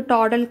സമയത്ത് നമുക്ക്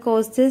ടോട്ടൽ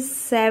കോസ്റ്റ്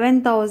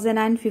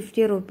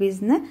 7050 rupees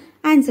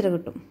ആൻസർ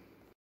കിട്ടും.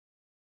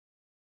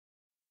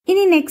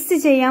 ഇനി നെക്സ്റ്റ്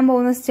ചെയ്യാൻ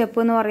പോകുന്ന സ്റ്റെപ്പ്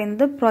എന്ന്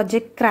പറയുന്നത്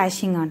പ്രൊജക്ട്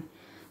ക്രാഷിംഗ് ആണ്.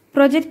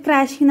 പ്രൊജക്ട്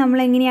ക്രാഷിംഗ് നമ്മൾ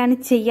എങ്ങനെയാണ്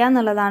ചെയ്യുക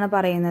എന്നുള്ളതാണ്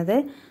പറയുന്നത്.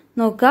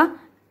 നോക്കുക,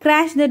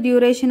 crash the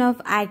duration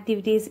of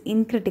activities in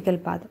critical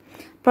path.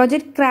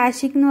 Project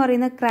crashing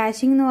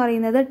എന്ന്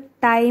പറയുന്നത്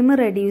ടൈം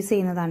റെഡ്യൂസ്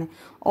ചെയ്യുന്നതാണ്.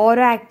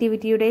 ഓരോ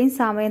ആക്ടിവിറ്റിയുടെയും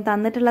സമയം,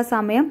 തന്നിട്ടുള്ള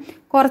സമയം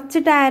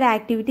കുറച്ചിട്ട് ആ ഒരു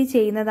ആക്ടിവിറ്റി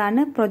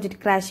ചെയ്യുന്നതാണ്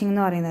പ്രൊജക്ട് ക്രാഷിംഗ്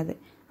എന്ന് പറയുന്നത്.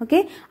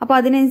 ഓക്കെ, അപ്പോൾ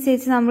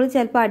അതിനനുസരിച്ച് നമ്മൾ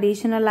ചിലപ്പോൾ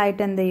അഡീഷണൽ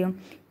ആയിട്ട് എന്ത് ചെയ്യും,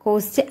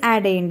 കോസ്റ്റ്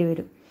ആഡ് ചെയ്യേണ്ടി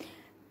വരും.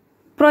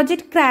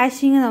 പ്രൊജക്ട്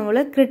ക്രാഷിംഗ് നമ്മൾ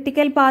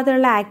ക്രിട്ടിക്കൽ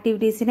പാത്തിലുള്ള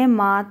ആക്ടിവിറ്റീസിനെ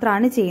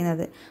മാത്രമാണ്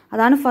ചെയ്യുന്നത്.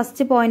 അതാണ്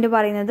ഫസ്റ്റ് പോയിന്റ്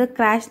പറയുന്നത്,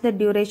 crash the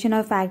duration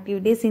of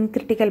activities in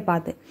critical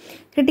path.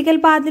 Critical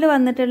പാത്തിൽ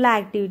വന്നിട്ടുള്ള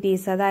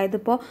ആക്ടിവിറ്റീസ്, അതായത്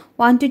ഇപ്പോൾ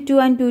 1 to 2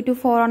 and 2 to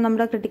 4 ആണ്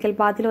നമ്മുടെ ക്രിട്ടിക്കൽ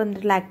പാത്തിൽ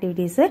വന്നിട്ടുള്ള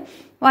ആക്ടിവിറ്റീസ്.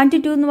 1 to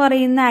 2 എന്ന്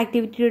പറയുന്ന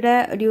ആക്ടിവിറ്റിയുടെ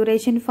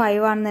ഡ്യൂറേഷൻ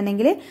 5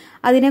 ആണെന്നുണ്ടെങ്കിൽ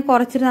അതിനെ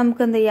കുറച്ചിട്ട്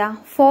നമുക്ക് എന്ത് ചെയ്യാം,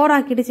 4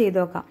 ആക്കിയിട്ട് ചെയ്ത്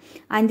നോക്കാം.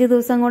 5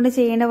 ദിവസം കൊണ്ട്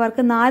ചെയ്യേണ്ട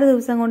വർക്ക് 4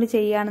 ദിവസം കൊണ്ട്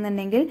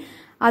ചെയ്യുകയാണെന്നുണ്ടെങ്കിൽ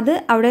അത്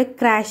അവിടെ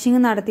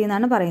ക്രാഷിംഗ് നടത്തി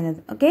എന്നാണ്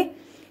പറയുന്നത്. ഓക്കെ,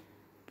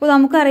 അപ്പോൾ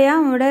നമുക്കറിയാം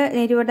ഇവിടെ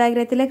നെറ്റ്വർക്ക്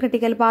ഡയഗ്രത്തിലെ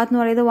ക്രിട്ടിക്കൽ പാത്ത് എന്ന്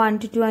പറയുന്നത് 1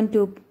 to 2 and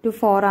 2 to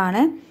 4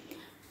 ആണ്.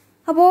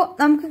 അപ്പോൾ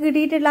നമുക്ക്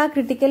കിട്ടിയിട്ടുള്ള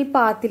ക്രിട്ടിക്കൽ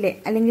പാത്തിലെ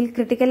അല്ലെങ്കിൽ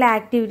ക്രിട്ടിക്കൽ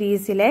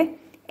ആക്ടിവിറ്റീസിലെ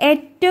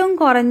ഏറ്റവും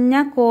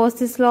കുറഞ്ഞ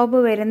കോസ്റ്റ് സ്ലോപ്പ്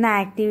വരുന്ന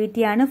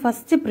ആക്ടിവിറ്റിയാണ്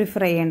ഫസ്റ്റ്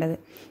പ്രിഫർ ചെയ്യേണ്ടത്.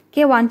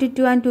 ഓക്കെ, 1 to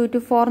 2 and 2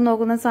 to 4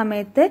 നോക്കുന്ന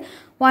സമയത്ത്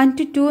 1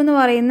 to 2 എന്ന്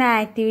പറയുന്ന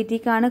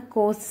ആക്ടിവിറ്റിക്കാണ്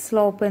കോസ്റ്റ്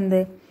സ്ലോപ്പ്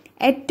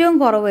ഏറ്റവും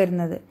കുറവ്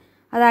വരുന്നത്.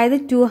 അതായത്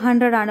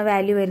 200 ആണ്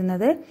വാല്യൂ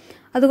വരുന്നത്.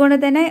 അതുകൊണ്ട്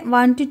തന്നെ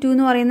 1 to 2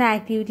 എന്ന് പറയുന്ന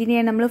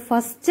ആക്ടിവിറ്റിനെയാണ് നമ്മൾ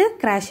ഫസ്റ്റ്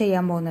ക്രാഷ്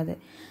ചെയ്യാൻ പോകുന്നത്.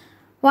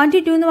 1 to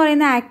 2 എന്ന്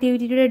പറയുന്ന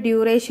ആക്ടിവിറ്റിയുടെ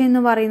ഡ്യൂറേഷൻ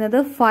എന്ന് പറയുന്നത്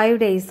 5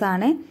 days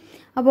ആണ്.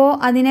 അപ്പോൾ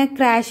അതിനെ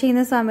ക്രാഷ്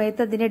ചെയ്യുന്ന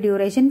സമയത്ത് അതിന്റെ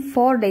ഡ്യൂറേഷൻ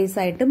 4 days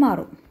ആയിട്ട്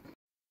മാറും.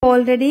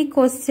 ഓൾറെഡി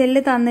ക്വസ്റ്റ്യനിൽ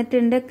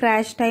തന്നിട്ടുണ്ട്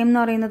ക്രാഷ് ടൈം എന്ന്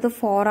പറയുന്നത്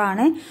 4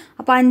 ആണ്.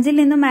 അപ്പോൾ 5ൽ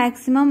നിന്ന്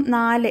മാക്സിമം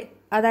 4,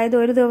 അതായത്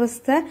ഒരു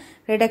ദിവസത്തെ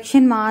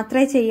റിഡക്ഷൻ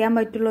മാത്രമേ ചെയ്യാൻ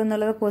പറ്റുള്ളൂ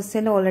എന്നുള്ളത്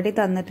ക്വസ്റ്റ്യനിൽ ഓൾറെഡി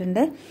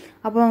തന്നിട്ടുണ്ട്.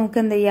 അപ്പോൾ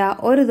നമുക്ക് എന്ത് ചെയ്യാം,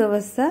 ഒരു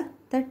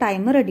ദിവസത്തെ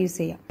ടൈം റെഡ്യൂസ്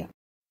ചെയ്യാം.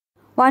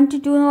 1 to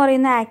 2 എന്ന്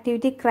പറയുന്ന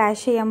ആക്ടിവിറ്റി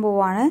ക്രാഷ് ചെയ്യാൻ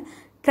പോവാണ്.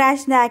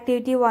 Crash the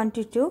activity 1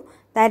 to 2,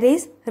 that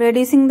is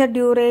reducing the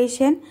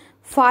duration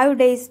 5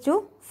 days to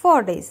 4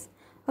 days.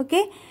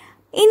 Okay,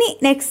 ഇനി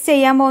നെക്സ്റ്റ്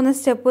ചെയ്യാൻ പോകുന്ന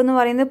സ്റ്റെപ്പ് എന്ന്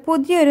പറയുന്നത്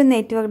പുതിയൊരു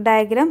നെറ്റ്വർക്ക്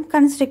ഡയഗ്രാം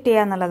കൺസ്ട്രക്ട്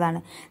ചെയ്യുക എന്നുള്ളതാണ്.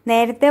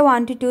 നേരത്തെ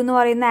 1 to 2 എന്ന്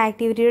പറയുന്ന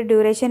ആക്ടിവിറ്റിയുടെ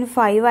ഡ്യൂറേഷൻ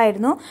 5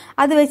 ആയിരുന്നു.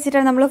 അത്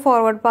വെച്ചിട്ടാണ് നമ്മൾ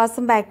ഫോർവേഡ്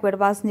പാസും ബാക്ക്വേർഡ്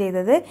പാസും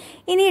ചെയ്തത്.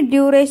 ഇനി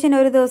ഡ്യൂറേഷൻ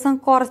ഒരു ദിവസം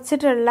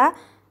കുറച്ചിട്ടുള്ള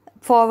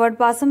ഫോർവേഡ്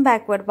പാസും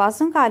ബാക്ക്വേർഡ്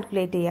പാസും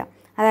കാൽക്കുലേറ്റ് ചെയ്യുക.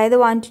 അതായത്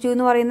 1 to 2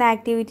 എന്ന് പറയുന്ന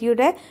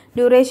ആക്ടിവിറ്റിയുടെ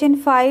ഡ്യൂറേഷൻ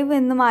 5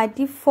 എന്ന്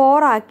മാറ്റി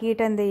 4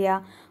 ആക്കിയിട്ട് എന്ത് ചെയ്യുക,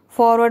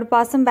 ഫോർവേഡ്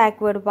പാസും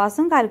ബാക്ക്വേർഡ്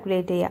പാസും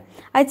കാൽക്കുലേറ്റ് ചെയ്യുക.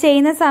 അത്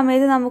ചെയ്യുന്ന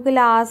സമയത്ത് നമുക്ക്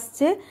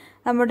ലാസ്റ്റ്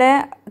നമ്മുടെ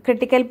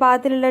ക്രിട്ടിക്കൽ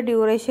പാത്തിലുള്ള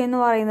ഡ്യൂറേഷൻ എന്ന്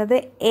പറയുന്നത്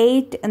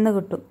 8 എന്ന്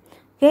കിട്ടും.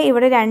 ഓക്കെ,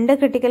 ഇവിടെ 2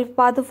 ക്രിട്ടിക്കൽ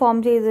പാത്ത് ഫോം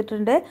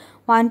ചെയ്തിട്ടുണ്ട്.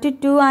 1 to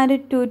 2 and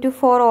 2 to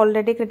 4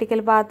 already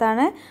critical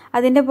പാത്താണ്.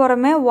 അതിൻ്റെ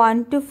പുറമെ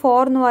 1 to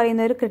 4 എന്ന്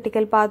പറയുന്ന ഒരു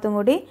ക്രിട്ടിക്കൽ പാത്തും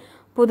കൂടി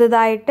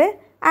പുതുതായിട്ട്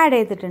ആഡ്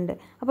ചെയ്തിട്ടുണ്ട്.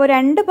 അപ്പോൾ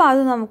 2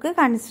 പാത്തും നമുക്ക്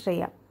കൺസിഡർ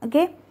ചെയ്യാം.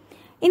 ഓക്കെ,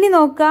 ഇനി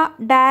നോക്കുക,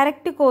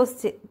 ഡയറക്റ്റ്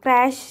കോസ്റ്റ്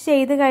ക്രാഷ്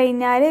ചെയ്ത്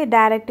കഴിഞ്ഞാൽ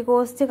ഡയറക്റ്റ്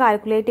കോസ്റ്റ്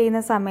കാൽക്കുലേറ്റ്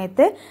ചെയ്യുന്ന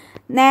സമയത്ത്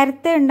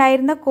നേരത്തെ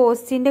ഉണ്ടായിരുന്ന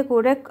കോസ്റ്റിൻ്റെ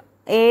കൂടെ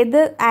ഏത്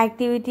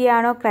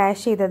ആക്ടിവിറ്റിയാണോ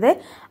ക്രാഷ് ചെയ്തത്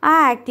ആ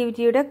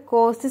ആക്ടിവിറ്റിയുടെ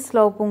കോസ്റ്റ്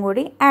സ്ലോപ്പും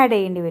കൂടി ആഡ്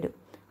ചെയ്യേണ്ടി വരും.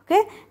 ഓക്കെ,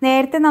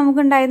 നേരത്തെ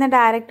നമുക്കുണ്ടായിരുന്ന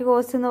ഡയറക്റ്റ്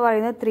കോസ്റ്റ് എന്ന്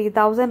പറയുന്നത്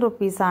 3000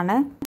 rupees ആണ്.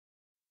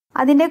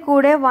 അതിൻ്റെ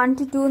കൂടെ 1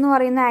 to 2 എന്ന്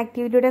പറയുന്ന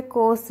ആക്ടിവിറ്റിയുടെ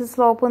കോസ്റ്റ്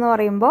സ്ലോപ്പ് എന്ന്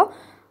പറയുമ്പോൾ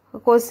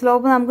കോസ്റ്റ്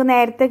സ്ലോപ്പ് നമുക്ക്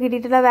നേരത്തെ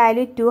കിട്ടിയിട്ടുള്ള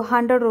വാല്യൂ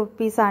 200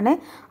 rupees ആണ്.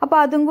 അപ്പോൾ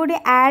അതും കൂടി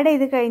ആഡ്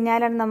ചെയ്ത്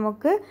കഴിഞ്ഞാലാണ്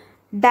നമുക്ക്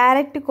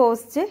ഡയറക്റ്റ്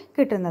കോസ്റ്റ്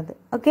കിട്ടുന്നത്.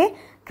 ഓക്കെ,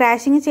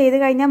 ക്രാഷിങ് ചെയ്ത്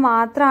കഴിഞ്ഞാൽ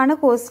മാത്രമാണ്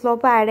കോസ്റ്റ്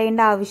സ്ലോപ്പ് ആഡ്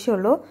ചെയ്യേണ്ട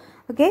ആവശ്യമുള്ളൂ.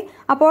 ഓക്കെ,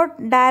 അപ്പോൾ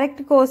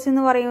ഡയറക്റ്റ് കോസ്റ്റ്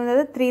എന്ന്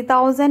പറയുന്നത്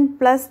 3000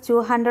 +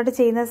 200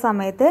 ചെയ്യുന്ന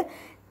സമയത്ത്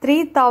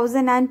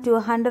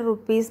 3200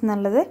 rupees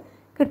എന്നുള്ളത്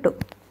കിട്ടും.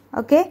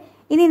 ഓക്കെ,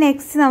 ഇനി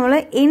നെക്സ്റ്റ് നമ്മൾ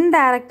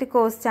ഇൻഡയറക്റ്റ്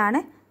കോസ്റ്റ്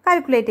ആണ്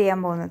കാൽക്കുലേറ്റ്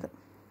ചെയ്യാൻ പോകുന്നത്.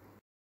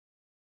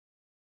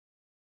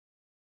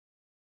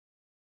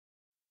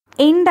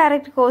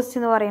 ഇൻഡയറക്റ്റ് കോസ്റ്റ്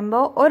എന്ന്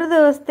പറയുമ്പോൾ ഒരു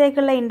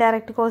ദിവസത്തേക്കുള്ള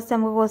ഇൻഡയറക്റ്റ് കോസ്റ്റ്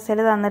നമുക്ക്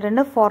കോസ്റ്റിൽ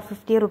തന്നിട്ടുണ്ട്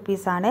 450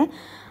 rupees ആണ്.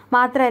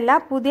 മാത്രമല്ല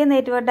പുതിയ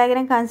നെറ്റ്വർക്ക്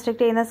ഡയഗ്രാം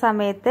കൺസ്ട്രക്ട് ചെയ്യുന്ന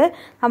സമയത്ത്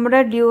നമ്മുടെ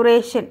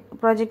ഡ്യൂറേഷൻ,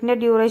 പ്രൊജക്റ്റിൻ്റെ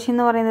ഡ്യൂറേഷൻ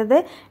എന്ന് പറയുന്നത്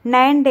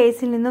 9 days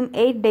നിന്നും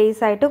 8 days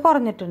ആയിട്ട്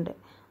കുറഞ്ഞിട്ടുണ്ട്.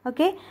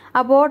 ഓക്കെ,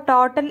 അപ്പോൾ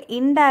ടോട്ടൽ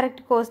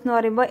ഇൻഡയറക്റ്റ് കോസ്റ്റ് എന്ന്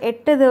പറയുമ്പോൾ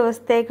 8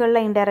 ദിവസത്തേക്കുള്ള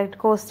ഇൻഡയറക്റ്റ്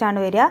കോസ്റ്റ് ആണ്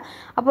വരിക.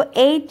 അപ്പോൾ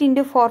 8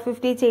 ×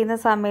 450 ചെയ്യുന്ന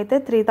സമയത്ത്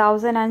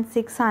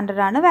 3600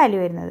 ആണ്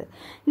വാല്യൂ വരുന്നത്.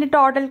 ഇനി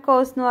ടോട്ടൽ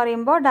കോസ്റ്റ് എന്ന്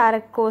പറയുമ്പോൾ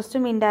ഡയറക്റ്റ്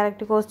കോസ്റ്റും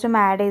ഇൻഡയറക്റ്റ് കോസ്റ്റും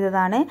ആഡ്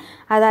ചെയ്തതാണ്.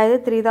 അതായത്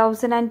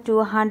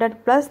 3200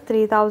 +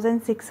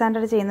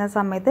 3600 ചെയ്യുന്ന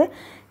സമയത്ത്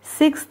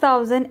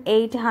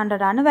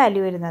 6800 ആണ്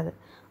വാല്യൂ വരുന്നത്.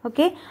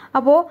 ഓക്കെ,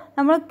 അപ്പോൾ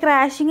നമ്മൾ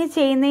ക്രാഷിങ്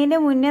ചെയ്യുന്നതിന്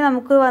മുന്നേ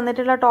നമുക്ക്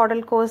വന്നിട്ടുള്ള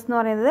ടോട്ടൽ കോസ്റ്റ് എന്ന്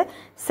പറയുന്നത്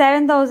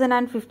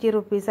 7050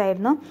 rupees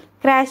ആയിരുന്നു.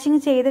 ക്രാഷിങ്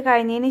ചെയ്ത്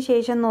കഴിഞ്ഞതിന്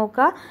ശേഷം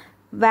നോക്കുക,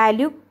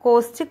 വാല്യൂ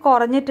കോസ്റ്റ്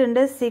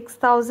കുറഞ്ഞിട്ടുണ്ട്,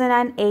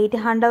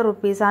 6800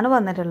 rupees ആണ്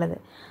വന്നിട്ടുള്ളത്.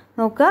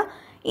 നോക്കുക,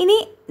 ഇനി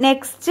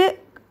നെക്സ്റ്റ്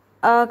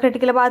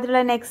ക്രിട്ടിക്കൽ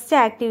പാത്തിലുള്ള നെക്സ്റ്റ്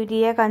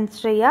ആക്ടിവിറ്റിയെ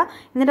കൺസിഡർ ചെയ്യുക.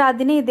 എന്നിട്ട്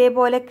അതിനെ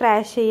ഇതേപോലെ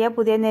ക്രാഷ് ചെയ്യുക.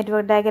 പുതിയ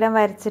നെറ്റ്വർക്ക് ഡയഗ്രാം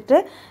വരച്ചിട്ട്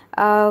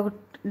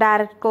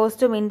ഡയറക്റ്റ്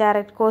കോസ്റ്റും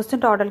ഇൻഡയറക്റ്റ് കോസ്റ്റും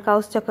ടോട്ടൽ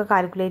കോസ്റ്റും ഒക്കെ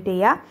കാൽക്കുലേറ്റ്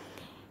ചെയ്യുക.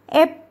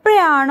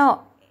 എപ്പോഴാണോ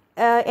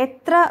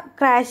എത്ര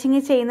ക്രാഷിങ്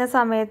ചെയ്യുന്ന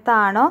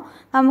സമയത്താണോ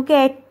നമുക്ക്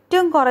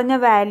ഏറ്റവും കുറഞ്ഞ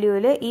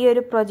വാല്യൂവിൽ ഈ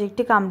ഒരു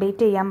പ്രൊജക്റ്റ്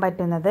കംപ്ലീറ്റ് ചെയ്യാൻ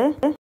പറ്റുന്നത്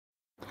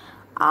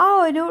ആ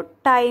ഒരു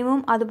ടൈമും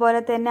അതുപോലെ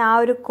തന്നെ ആ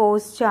ഒരു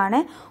കോസ്റ്റാണ്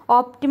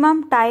optimum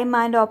time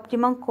and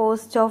optimum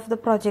cost of the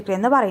project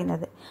എന്ന്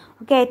പറയുന്നത്.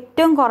 ഓക്കെ,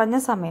 ഏറ്റവും കുറഞ്ഞ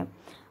സമയം.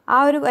 ആ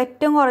ഒരു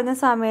ഏറ്റവും കുറഞ്ഞ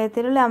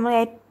സമയത്തിൽ നമ്മൾ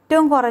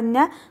ഏറ്റവും കുറഞ്ഞ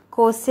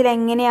കോസ്റ്റിൽ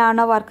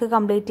എങ്ങനെയാണോ വർക്ക്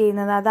കംപ്ലീറ്റ്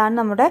ചെയ്യുന്നത്, അതാണ്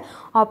നമ്മുടെ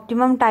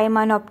optimum time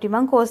and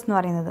optimum cost എന്ന്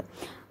പറയുന്നത്.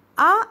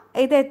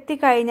 ഇത്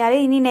എത്തിക്കഴിഞ്ഞാൽ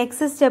ഇനി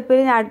നെക്സ്റ്റ് സ്റ്റെപ്പിൽ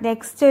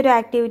നെക്സ്റ്റ് ഒരു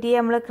ആക്ടിവിറ്റിയെ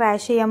നമ്മൾ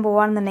ക്രാഷ് ചെയ്യാൻ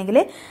പോവുകയാണെന്നുണ്ടെങ്കിൽ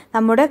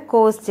നമ്മുടെ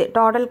കോസ്റ്റ്,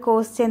 ടോട്ടൽ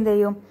കോസ്റ്റ് എന്ത്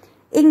ചെയ്യും?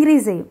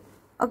 ഇൻക്രീസ് ചെയ്യും.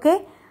 ഓക്കെ,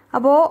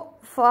 അപ്പോൾ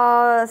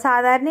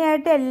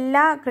സാധാരണയായിട്ട്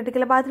എല്ലാ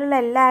ക്രിട്ടിക്കൽ പാത്തിലുള്ള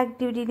എല്ലാ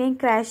ആക്ടിവിറ്റിനെയും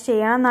ക്രാഷ്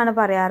ചെയ്യണം എന്നാണ്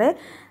പറയാറ്.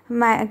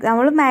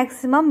 നമ്മൾ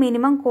മാക്സിമം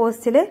മിനിമം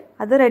കോസ്റ്റിൽ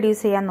അത്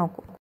റെഡ്യൂസ് ചെയ്യാൻ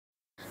നോക്കും.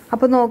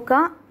 അപ്പോൾ നോക്കുക,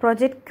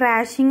 പ്രൊജക്റ്റ്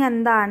ക്രാഷിംഗ്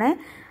എന്താണ്,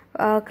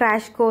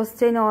 ക്രാഷ്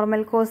കോസ്റ്റ്,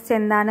 നോർമൽ കോസ്റ്റ്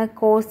എന്താണ്,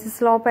 കോസ്റ്റ്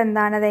സ്ലോപ്പ്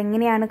എന്താണ്, അത്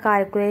എങ്ങനെയാണ്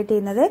കാൽക്കുലേറ്റ്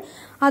ചെയ്യുന്നത്,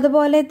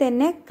 അതുപോലെ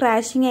തന്നെ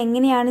ക്രാഷിംഗ്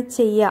എങ്ങനെയാണ്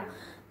ചെയ്യുക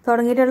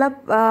തുടങ്ങിയിട്ടുള്ള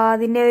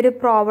അതിൻ്റെ ഒരു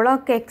പ്രോബ്ലം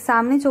ഒക്കെ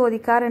എക്സാമിന്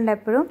ചോദിക്കാറുണ്ട്.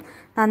 എപ്പോഴും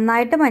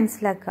നന്നായിട്ട്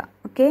മനസ്സിലാക്കുക.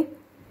 ഓക്കെ,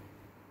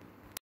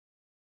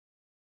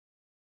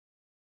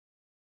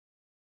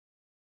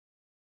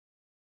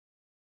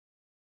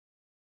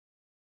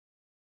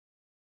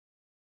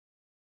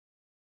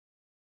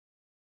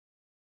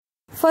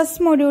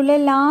 ഫസ്റ്റ് മൊഡ്യൂളിലെ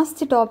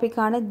ലാസ്റ്റ്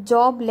ടോപ്പിക്കാണ്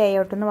ജോബ്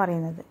ലേഔട്ട് എന്ന്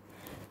പറയുന്നത്.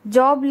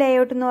 ജോബ്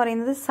ലേഔട്ട് എന്ന്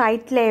പറയുന്നത്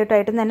സൈറ്റ് ലേഔട്ട്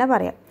ആയിട്ട് തന്നെ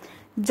പറയാം.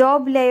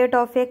 Job layout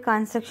of A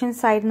construction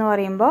site എന്ന്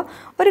പറയുമ്പോൾ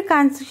ഒരു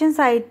കൺസ്ട്രക്ഷൻ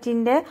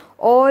സൈറ്റിൻ്റെ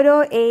ഓരോ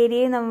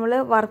ഏരിയയും നമ്മൾ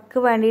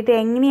വർക്ക് വേണ്ടിയിട്ട്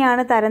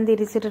എങ്ങനെയാണ് തരം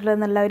തിരിച്ചിട്ടുള്ളത്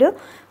എന്നുള്ള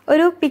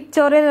ഒരു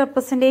പിക്ചോറിയൽ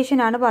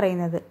റെപ്രസെൻറ്റേഷൻ ആണ്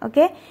പറയുന്നത്.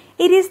 Okay,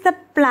 it is the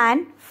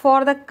plan for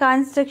the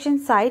construction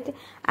site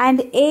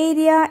and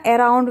area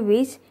around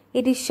which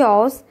it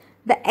shows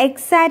the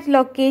exact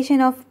location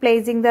of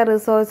placing the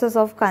resources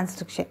of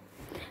construction.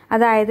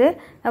 അതായത്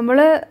നമ്മൾ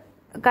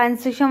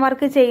കൺസ്ട്രക്ഷൻ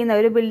വർക്ക് ചെയ്യുന്ന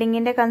ഒരു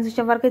ബിൽഡിങ്ങിൻ്റെ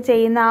കൺസ്ട്രക്ഷൻ വർക്ക്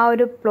ചെയ്യുന്ന ആ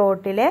ഒരു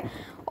പ്ലോട്ടിലെ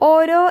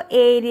ഓരോ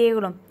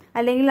ഏരിയകളും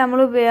അല്ലെങ്കിൽ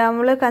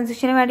നമ്മൾ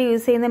കൺസ്ട്രക്ഷന് വേണ്ടി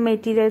യൂസ് ചെയ്യുന്ന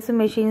മെറ്റീരിയൽസും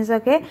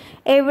മെഷീൻസൊക്കെ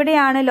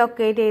എവിടെയാണ്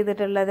ലൊക്കേറ്റ്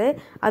ചെയ്തിട്ടുള്ളത്,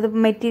 അത്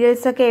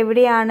മെറ്റീരിയൽസൊക്കെ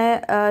എവിടെയാണ്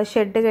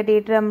ഷെഡ്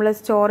കെട്ടിയിട്ട് നമ്മൾ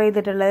സ്റ്റോർ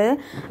ചെയ്തിട്ടുള്ളത്,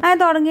 അങ്ങനെ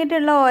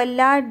തുടങ്ങിയിട്ടുള്ള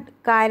എല്ലാ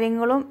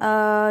കാര്യങ്ങളും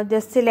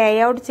ജസ്റ്റ് ലേ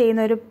ഔട്ട്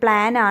ചെയ്യുന്ന ഒരു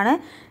പ്ലാനാണ്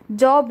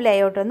ജോബ്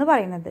ലേഔട്ട് എന്ന്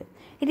പറയുന്നത്.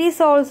 It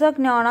is also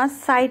known as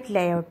site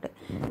layout.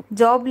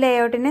 Job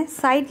ലേഔട്ടിന്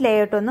site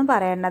layout ഒന്നും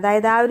പറയണ്ട.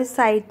 അതായത് ആ ഒരു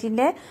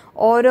സൈറ്റിൻ്റെ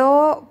ഓരോ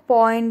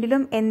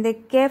പോയിന്റിലും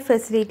എന്തൊക്കെ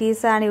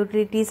ഫെസിലിറ്റീസാണ്,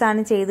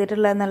 യൂട്ടിലിറ്റീസാണ്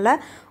ചെയ്തിട്ടുള്ളതെന്നുള്ള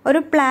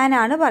ഒരു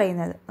പ്ലാനാണ്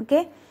പറയുന്നത്.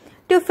 Okay,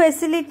 to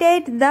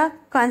facilitate the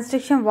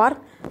construction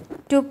work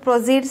to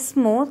proceed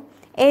smooth,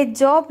 A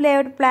job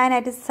layout plan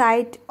at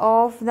sight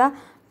of the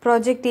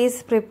project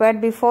is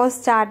prepared before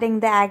starting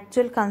the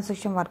actual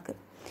construction work.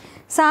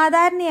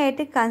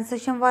 സാധാരണയായിട്ട്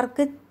കൺസ്ട്രക്ഷൻ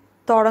വർക്ക്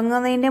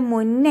തുടങ്ങുന്നതിൻ്റെ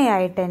മുന്നേ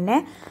ആയിട്ട് തന്നെ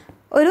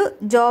ഒരു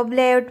ജോബ്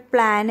ലേഔട്ട്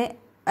പ്ലാന്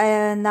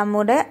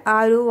നമ്മുടെ ആ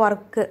ഒരു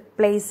work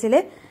പ്ലേസിൽ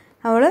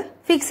നമ്മൾ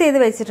ഫിക്സ് ചെയ്ത്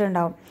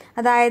വെച്ചിട്ടുണ്ടാവും.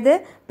 അതായത്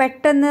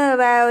പെട്ടെന്ന്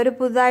ഒരു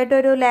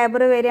പുതുതായിട്ടൊരു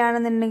ലേബർ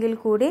വരികയാണെന്നുണ്ടെങ്കിൽ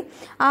കൂടി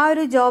ആ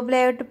ഒരു ജോബ്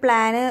ലേഔട്ട്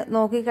പ്ലാന്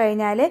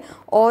നോക്കിക്കഴിഞ്ഞാൽ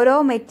ഓരോ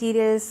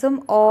മെറ്റീരിയൽസും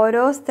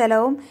ഓരോ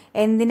സ്ഥലവും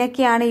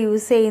എന്തിനൊക്കെയാണ്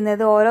യൂസ്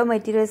ചെയ്യുന്നത്, ഓരോ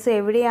മെറ്റീരിയൽസും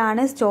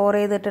എവിടെയാണ് സ്റ്റോർ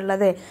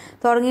ചെയ്തിട്ടുള്ളത്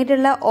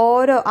തുടങ്ങിയിട്ടുള്ള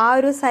ആ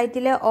ഒരു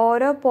സൈറ്റിലെ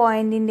ഓരോ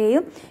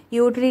പോയിന്റിൻ്റെയും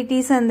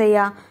യൂട്ടിലിറ്റീസ് എന്ത്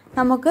ചെയ്യുക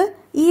നമുക്ക്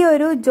ഈ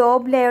ഒരു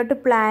ജോബ് ലേഔട്ട്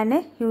പ്ലാന്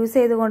യൂസ്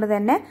ചെയ്തുകൊണ്ട്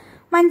തന്നെ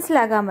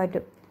മനസ്സിലാക്കാൻ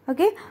പറ്റും.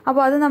 ഓക്കെ,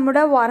 അപ്പോൾ അത്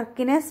നമ്മുടെ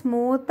വർക്കിനെ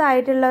സ്മൂത്ത്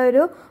ആയിട്ടുള്ള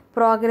ഒരു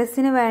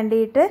പ്രോഗ്രസ്സിന്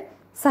വേണ്ടിയിട്ട്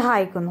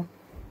സഹായിക്കുന്നു.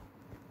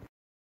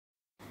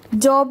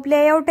 ജോബ്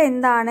ലേഔട്ട്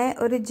എന്താണ്,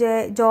 ഒരു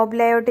ജോബ്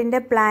ലേഔട്ടിൻ്റെ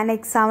പ്ലാൻ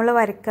എക്സാമിൽ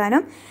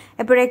വരയ്ക്കാനും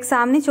എപ്പോഴും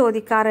എക്സാമിന്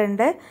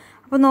ചോദിക്കാറുണ്ട്.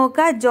 അപ്പോൾ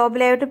നോക്കുക, ജോബ്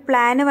ലേഔട്ട്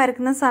പ്ലാന്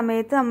വരയ്ക്കുന്ന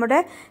സമയത്ത് നമ്മുടെ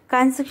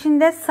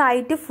കൺസ്ട്രക്ഷൻ്റെ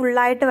സൈറ്റ്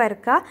ഫുള്ളായിട്ട്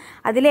വരയ്ക്കുക.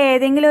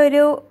 അതിലേതെങ്കിലും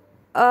ഒരു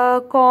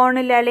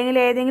കോണിൽ അല്ലെങ്കിൽ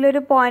ഏതെങ്കിലും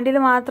ഒരു പോയിന്റിൽ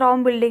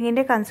മാത്രമാവും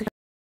ബിൽഡിങ്ങിൻ്റെ കൺസ്ട്രക്ഷൻ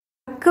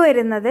വർക്ക്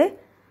വരുന്നത്.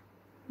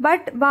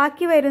 ബട്ട്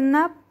ബാക്കി വരുന്ന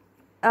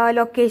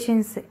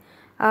ലൊക്കേഷൻസ്,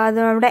 അത്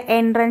നമ്മുടെ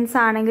എൻട്രൻസ്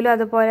ആണെങ്കിലും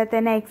അതുപോലെ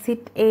തന്നെ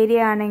എക്സിറ്റ്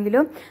ഏരിയ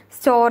ആണെങ്കിലും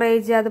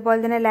സ്റ്റോറേജ്, അതുപോലെ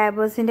തന്നെ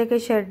ലേബേഴ്സിൻ്റെ ഒക്കെ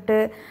ഷെഡ്,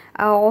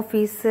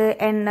 ഓഫീസ്,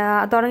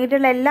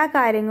 തുടങ്ങിയിട്ടുള്ള എല്ലാ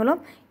കാര്യങ്ങളും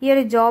ഈ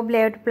ഒരു ജോബ്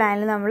ലേഔട്ട്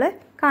പ്ലാനിൽ നമ്മൾ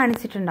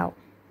കാണിച്ചിട്ടുണ്ടാവും.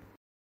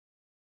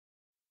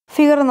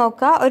 ഫിഗർ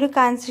നോക്കുക, ഒരു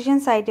കൺസ്ട്രക്ഷൻ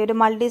സൈറ്റ്, ഒരു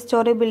മൾട്ടി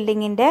സ്റ്റോറി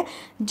ബിൽഡിങ്ങിൻ്റെ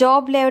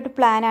ജോബ് ലേഔട്ട്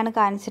പ്ലാനാണ്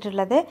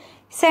കാണിച്ചിട്ടുള്ളത്.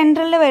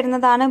 സെൻട്രലിൽ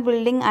വരുന്നതാണ്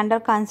ബിൽഡിംഗ് അണ്ടർ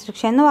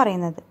കൺസ്ട്രക്ഷൻ എന്ന്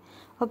പറയുന്നത്.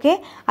 ഓക്കെ,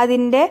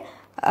 അതിൻ്റെ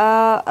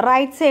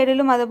റൈറ്റ്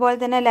സൈഡിലും അതുപോലെ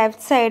തന്നെ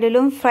ലെഫ്റ്റ്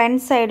സൈഡിലും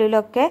ഫ്രണ്ട് സൈഡിലും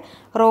ഒക്കെ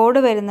റോഡ്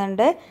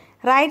വരുന്നുണ്ട്.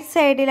 റൈറ്റ്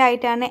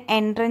സൈഡിലായിട്ടാണ്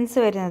എൻട്രൻസ്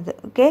വരുന്നത്.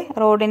 ഓക്കെ,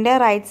 റോഡിൻ്റെ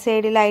റൈറ്റ്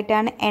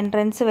സൈഡിലായിട്ടാണ്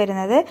എൻട്രൻസ്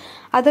വരുന്നത്.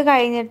 അത്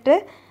കഴിഞ്ഞിട്ട്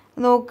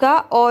നോക്കുക,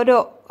 ഓരോ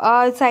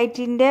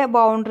സൈറ്റിൻ്റെ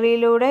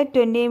ബൗണ്ടറിയിലൂടെ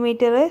 20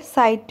 മീറ്റർ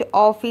സൈറ്റ്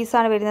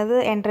ഓഫീസാണ് വരുന്നത്,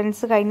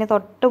 എൻട്രൻസ് കഴിഞ്ഞ്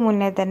തൊട്ട്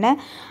മുന്നേ തന്നെ.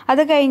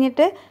 അത്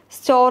കഴിഞ്ഞിട്ട്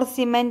store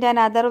cement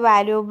and other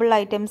valuable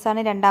items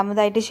ആണ്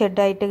രണ്ടാമതായിട്ട്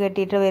ഷെഡായിട്ട്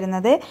കെട്ടിയിട്ട്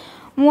വരുന്നത്.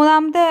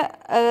 മൂന്നാമത്തെ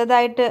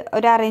ഇതായിട്ട്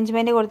ഒരു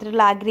അറേഞ്ച്മെൻറ്റ്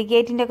കൊടുത്തിട്ടുള്ള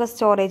അഗ്രിഗേറ്റിൻ്റെ ഒക്കെ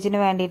സ്റ്റോറേജിന്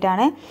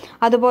വേണ്ടിയിട്ടാണ്.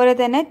 അതുപോലെ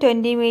തന്നെ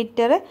 20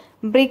 metre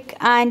brick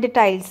and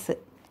tiles,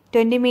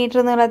 20 metre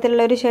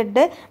നീളത്തിലുള്ള ഒരു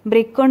ഷെഡ്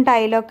ബ്രിക്കും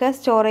ടൈലൊക്കെ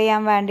സ്റ്റോർ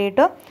ചെയ്യാൻ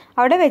വേണ്ടിയിട്ടും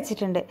അവിടെ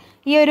വെച്ചിട്ടുണ്ട്.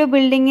 ഈ ഒരു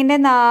ബിൽഡിങ്ങിൻ്റെ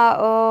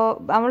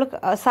നമ്മൾ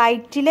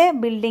സൈറ്റിലെ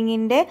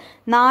ബിൽഡിങ്ങിൻ്റെ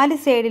 4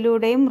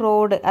 സൈഡിലൂടെയും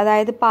റോഡ്,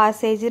 അതായത്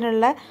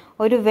പാസേജിനുള്ള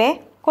ഒരു വേ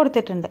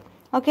കൊടുത്തിട്ടുണ്ട്.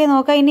 ഓക്കെ,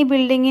 നോക്കാം. ഇനി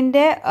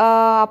ബിൽഡിങ്ങിൻ്റെ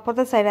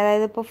അപ്പുറത്തെ സൈഡ്,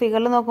 അതായത് ഇപ്പോൾ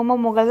ഫിഗറിൽ നോക്കുമ്പോൾ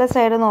മുകളിലെ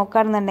സൈഡ്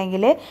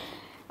നോക്കുകയാണെന്നുണ്ടെങ്കിൽ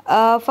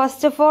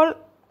ഫസ്റ്റ് ഓഫ് ഓൾ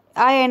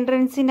ആ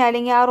എൻട്രൻസിൻ്റെ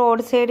അല്ലെങ്കിൽ ആ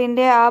റോഡ്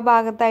സൈഡിൻ്റെ ആ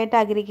ഭാഗത്തായിട്ട്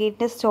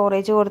അഗ്രിഗേറ്റ്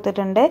സ്റ്റോറേജ്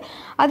കൊടുത്തിട്ടുണ്ട്.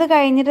 അത്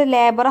കഴിഞ്ഞിട്ട്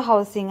ലേബർ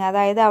ഹൗസിങ്,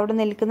 അതായത് അവിടെ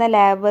നിൽക്കുന്ന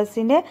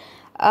ലേബേഴ്സിൻ്റെ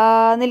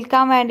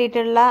നിൽക്കാൻ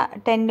വേണ്ടിയിട്ടുള്ള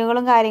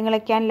ടെൻറ്റുകളും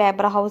കാര്യങ്ങളൊക്കെയാണ്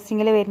ലേബർ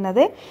ഹൗസിങ്ങിൽ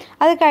വരുന്നത്.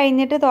 അത്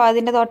കഴിഞ്ഞിട്ട്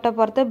അതിൻ്റെ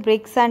തൊട്ടപ്പുറത്ത്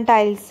ബ്രിക്സ് ആൻഡ്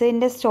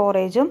ടൈൽസിൻ്റെ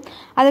സ്റ്റോറേജും,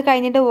 അത്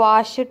കഴിഞ്ഞിട്ട്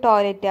വാഷ്,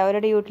 ടോയ്ലറ്റ്,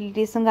 അവരുടെ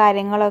യൂട്ടിലിറ്റീസും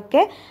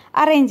കാര്യങ്ങളൊക്കെ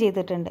അറേഞ്ച്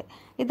ചെയ്തിട്ടുണ്ട്.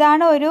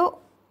 ഇതാണ് ഒരു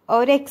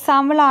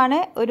എക്സാമ്പിളാണ്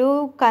ഒരു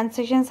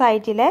കൺസ്ട്രക്ഷൻ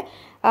സൈറ്റിലെ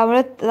നമ്മൾ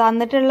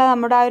തന്നിട്ടുള്ള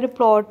നമ്മുടെ ആ ഒരു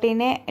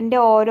പ്ലോട്ടിൻ്റെ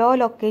ഓരോ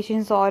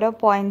ലൊക്കേഷൻസും ഓരോ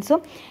പോയിൻറ്റ്സും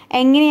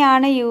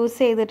എങ്ങനെയാണ് യൂസ്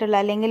ചെയ്തിട്ടുള്ളത്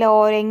അല്ലെങ്കിൽ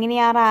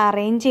എങ്ങനെയാണ്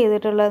അറേഞ്ച്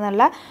ചെയ്തിട്ടുള്ളത്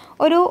എന്നുള്ള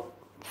ഒരു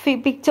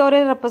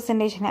പിക്ചോറിയൽ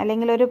റെപ്രസെൻറ്റേഷൻ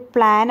അല്ലെങ്കിൽ ഒരു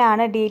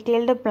പ്ലാനാണ്,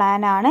 ഡീറ്റെയിൽഡ്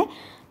പ്ലാനാണ്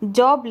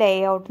ജോബ്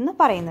ലേഔട്ട് എന്ന്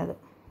പറയുന്നത്.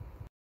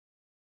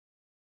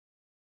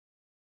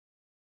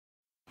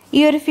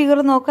 ഈ ഒരു ഫിഗർ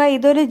നോക്കുക,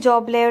 ഇതൊരു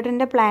ജോബ്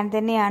ലേഔട്ടിൻ്റെ പ്ലാൻ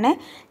തന്നെയാണ്,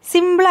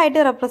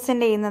 സിമ്പിളായിട്ട്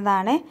റെപ്രസെൻ്റ്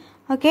ചെയ്യുന്നതാണ്.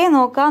 ഓക്കെ,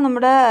 നോക്കാം.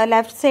 നമ്മുടെ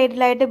ലെഫ്റ്റ്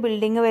സൈഡിലായിട്ട്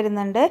ബിൽഡിങ്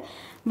വരുന്നുണ്ട്.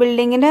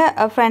 ബിൽഡിങ്ങിൻ്റെ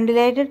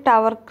ഫ്രണ്ടിലായിട്ട്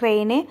ടവർ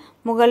ക്രെയിന്,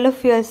 മുകളിൽ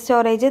ഫ്യൂൽ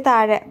സ്റ്റോറേജ്,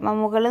 താഴെ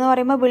മുകളിൽ എന്ന്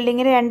പറയുമ്പോൾ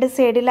ബിൽഡിങ്ങിൻ്റെ 2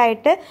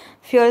 സൈഡിലായിട്ട്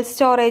ഫ്യൂൽ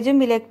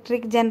സ്റ്റോറേജും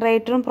ഇലക്ട്രിക്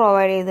ജനറേറ്ററും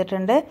പ്രൊവൈഡ്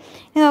ചെയ്തിട്ടുണ്ട്.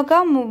 ഇനി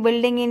നോക്കാം,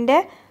 ബിൽഡിങ്ങിൻ്റെ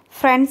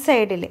ഫ്രണ്ട്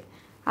സൈഡിൽ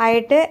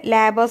ആയിട്ട്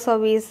labour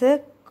service,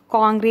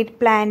 concrete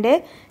plant,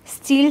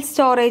 steel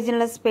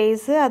സ്റ്റോറേജിനുള്ള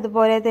space,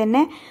 അതുപോലെ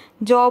തന്നെ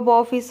ജോബ്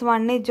ഓഫീസ്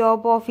 1,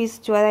 ജോബ് ഓഫീസ്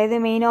 2, അതായത്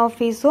മെയിൻ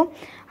ഓഫീസും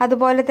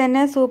അതുപോലെ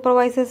തന്നെ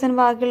സൂപ്പർവൈസേഴ്സിനും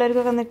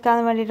ബാക്കിയുള്ളവർക്കൊക്കെ നിൽക്കാൻ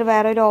വേണ്ടിയിട്ട്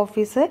വേറൊരു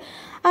ഓഫീസ്,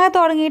 അങ്ങനെ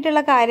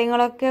തുടങ്ങിയിട്ടുള്ള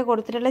കാര്യങ്ങളൊക്കെ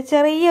കൊടുത്തിട്ടുള്ള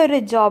ചെറിയൊരു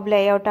ജോബ്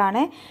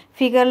ലേഔട്ടാണ്.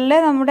 ഫിഗറിൽ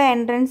നമ്മുടെ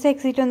എൻട്രൻസ്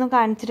എക്സിറ്റ് ഒന്നും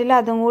കാണിച്ചിട്ടില്ല,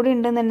 അതും കൂടി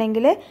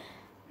ഉണ്ടെന്നുണ്ടെങ്കിൽ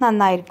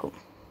നന്നായിരിക്കും.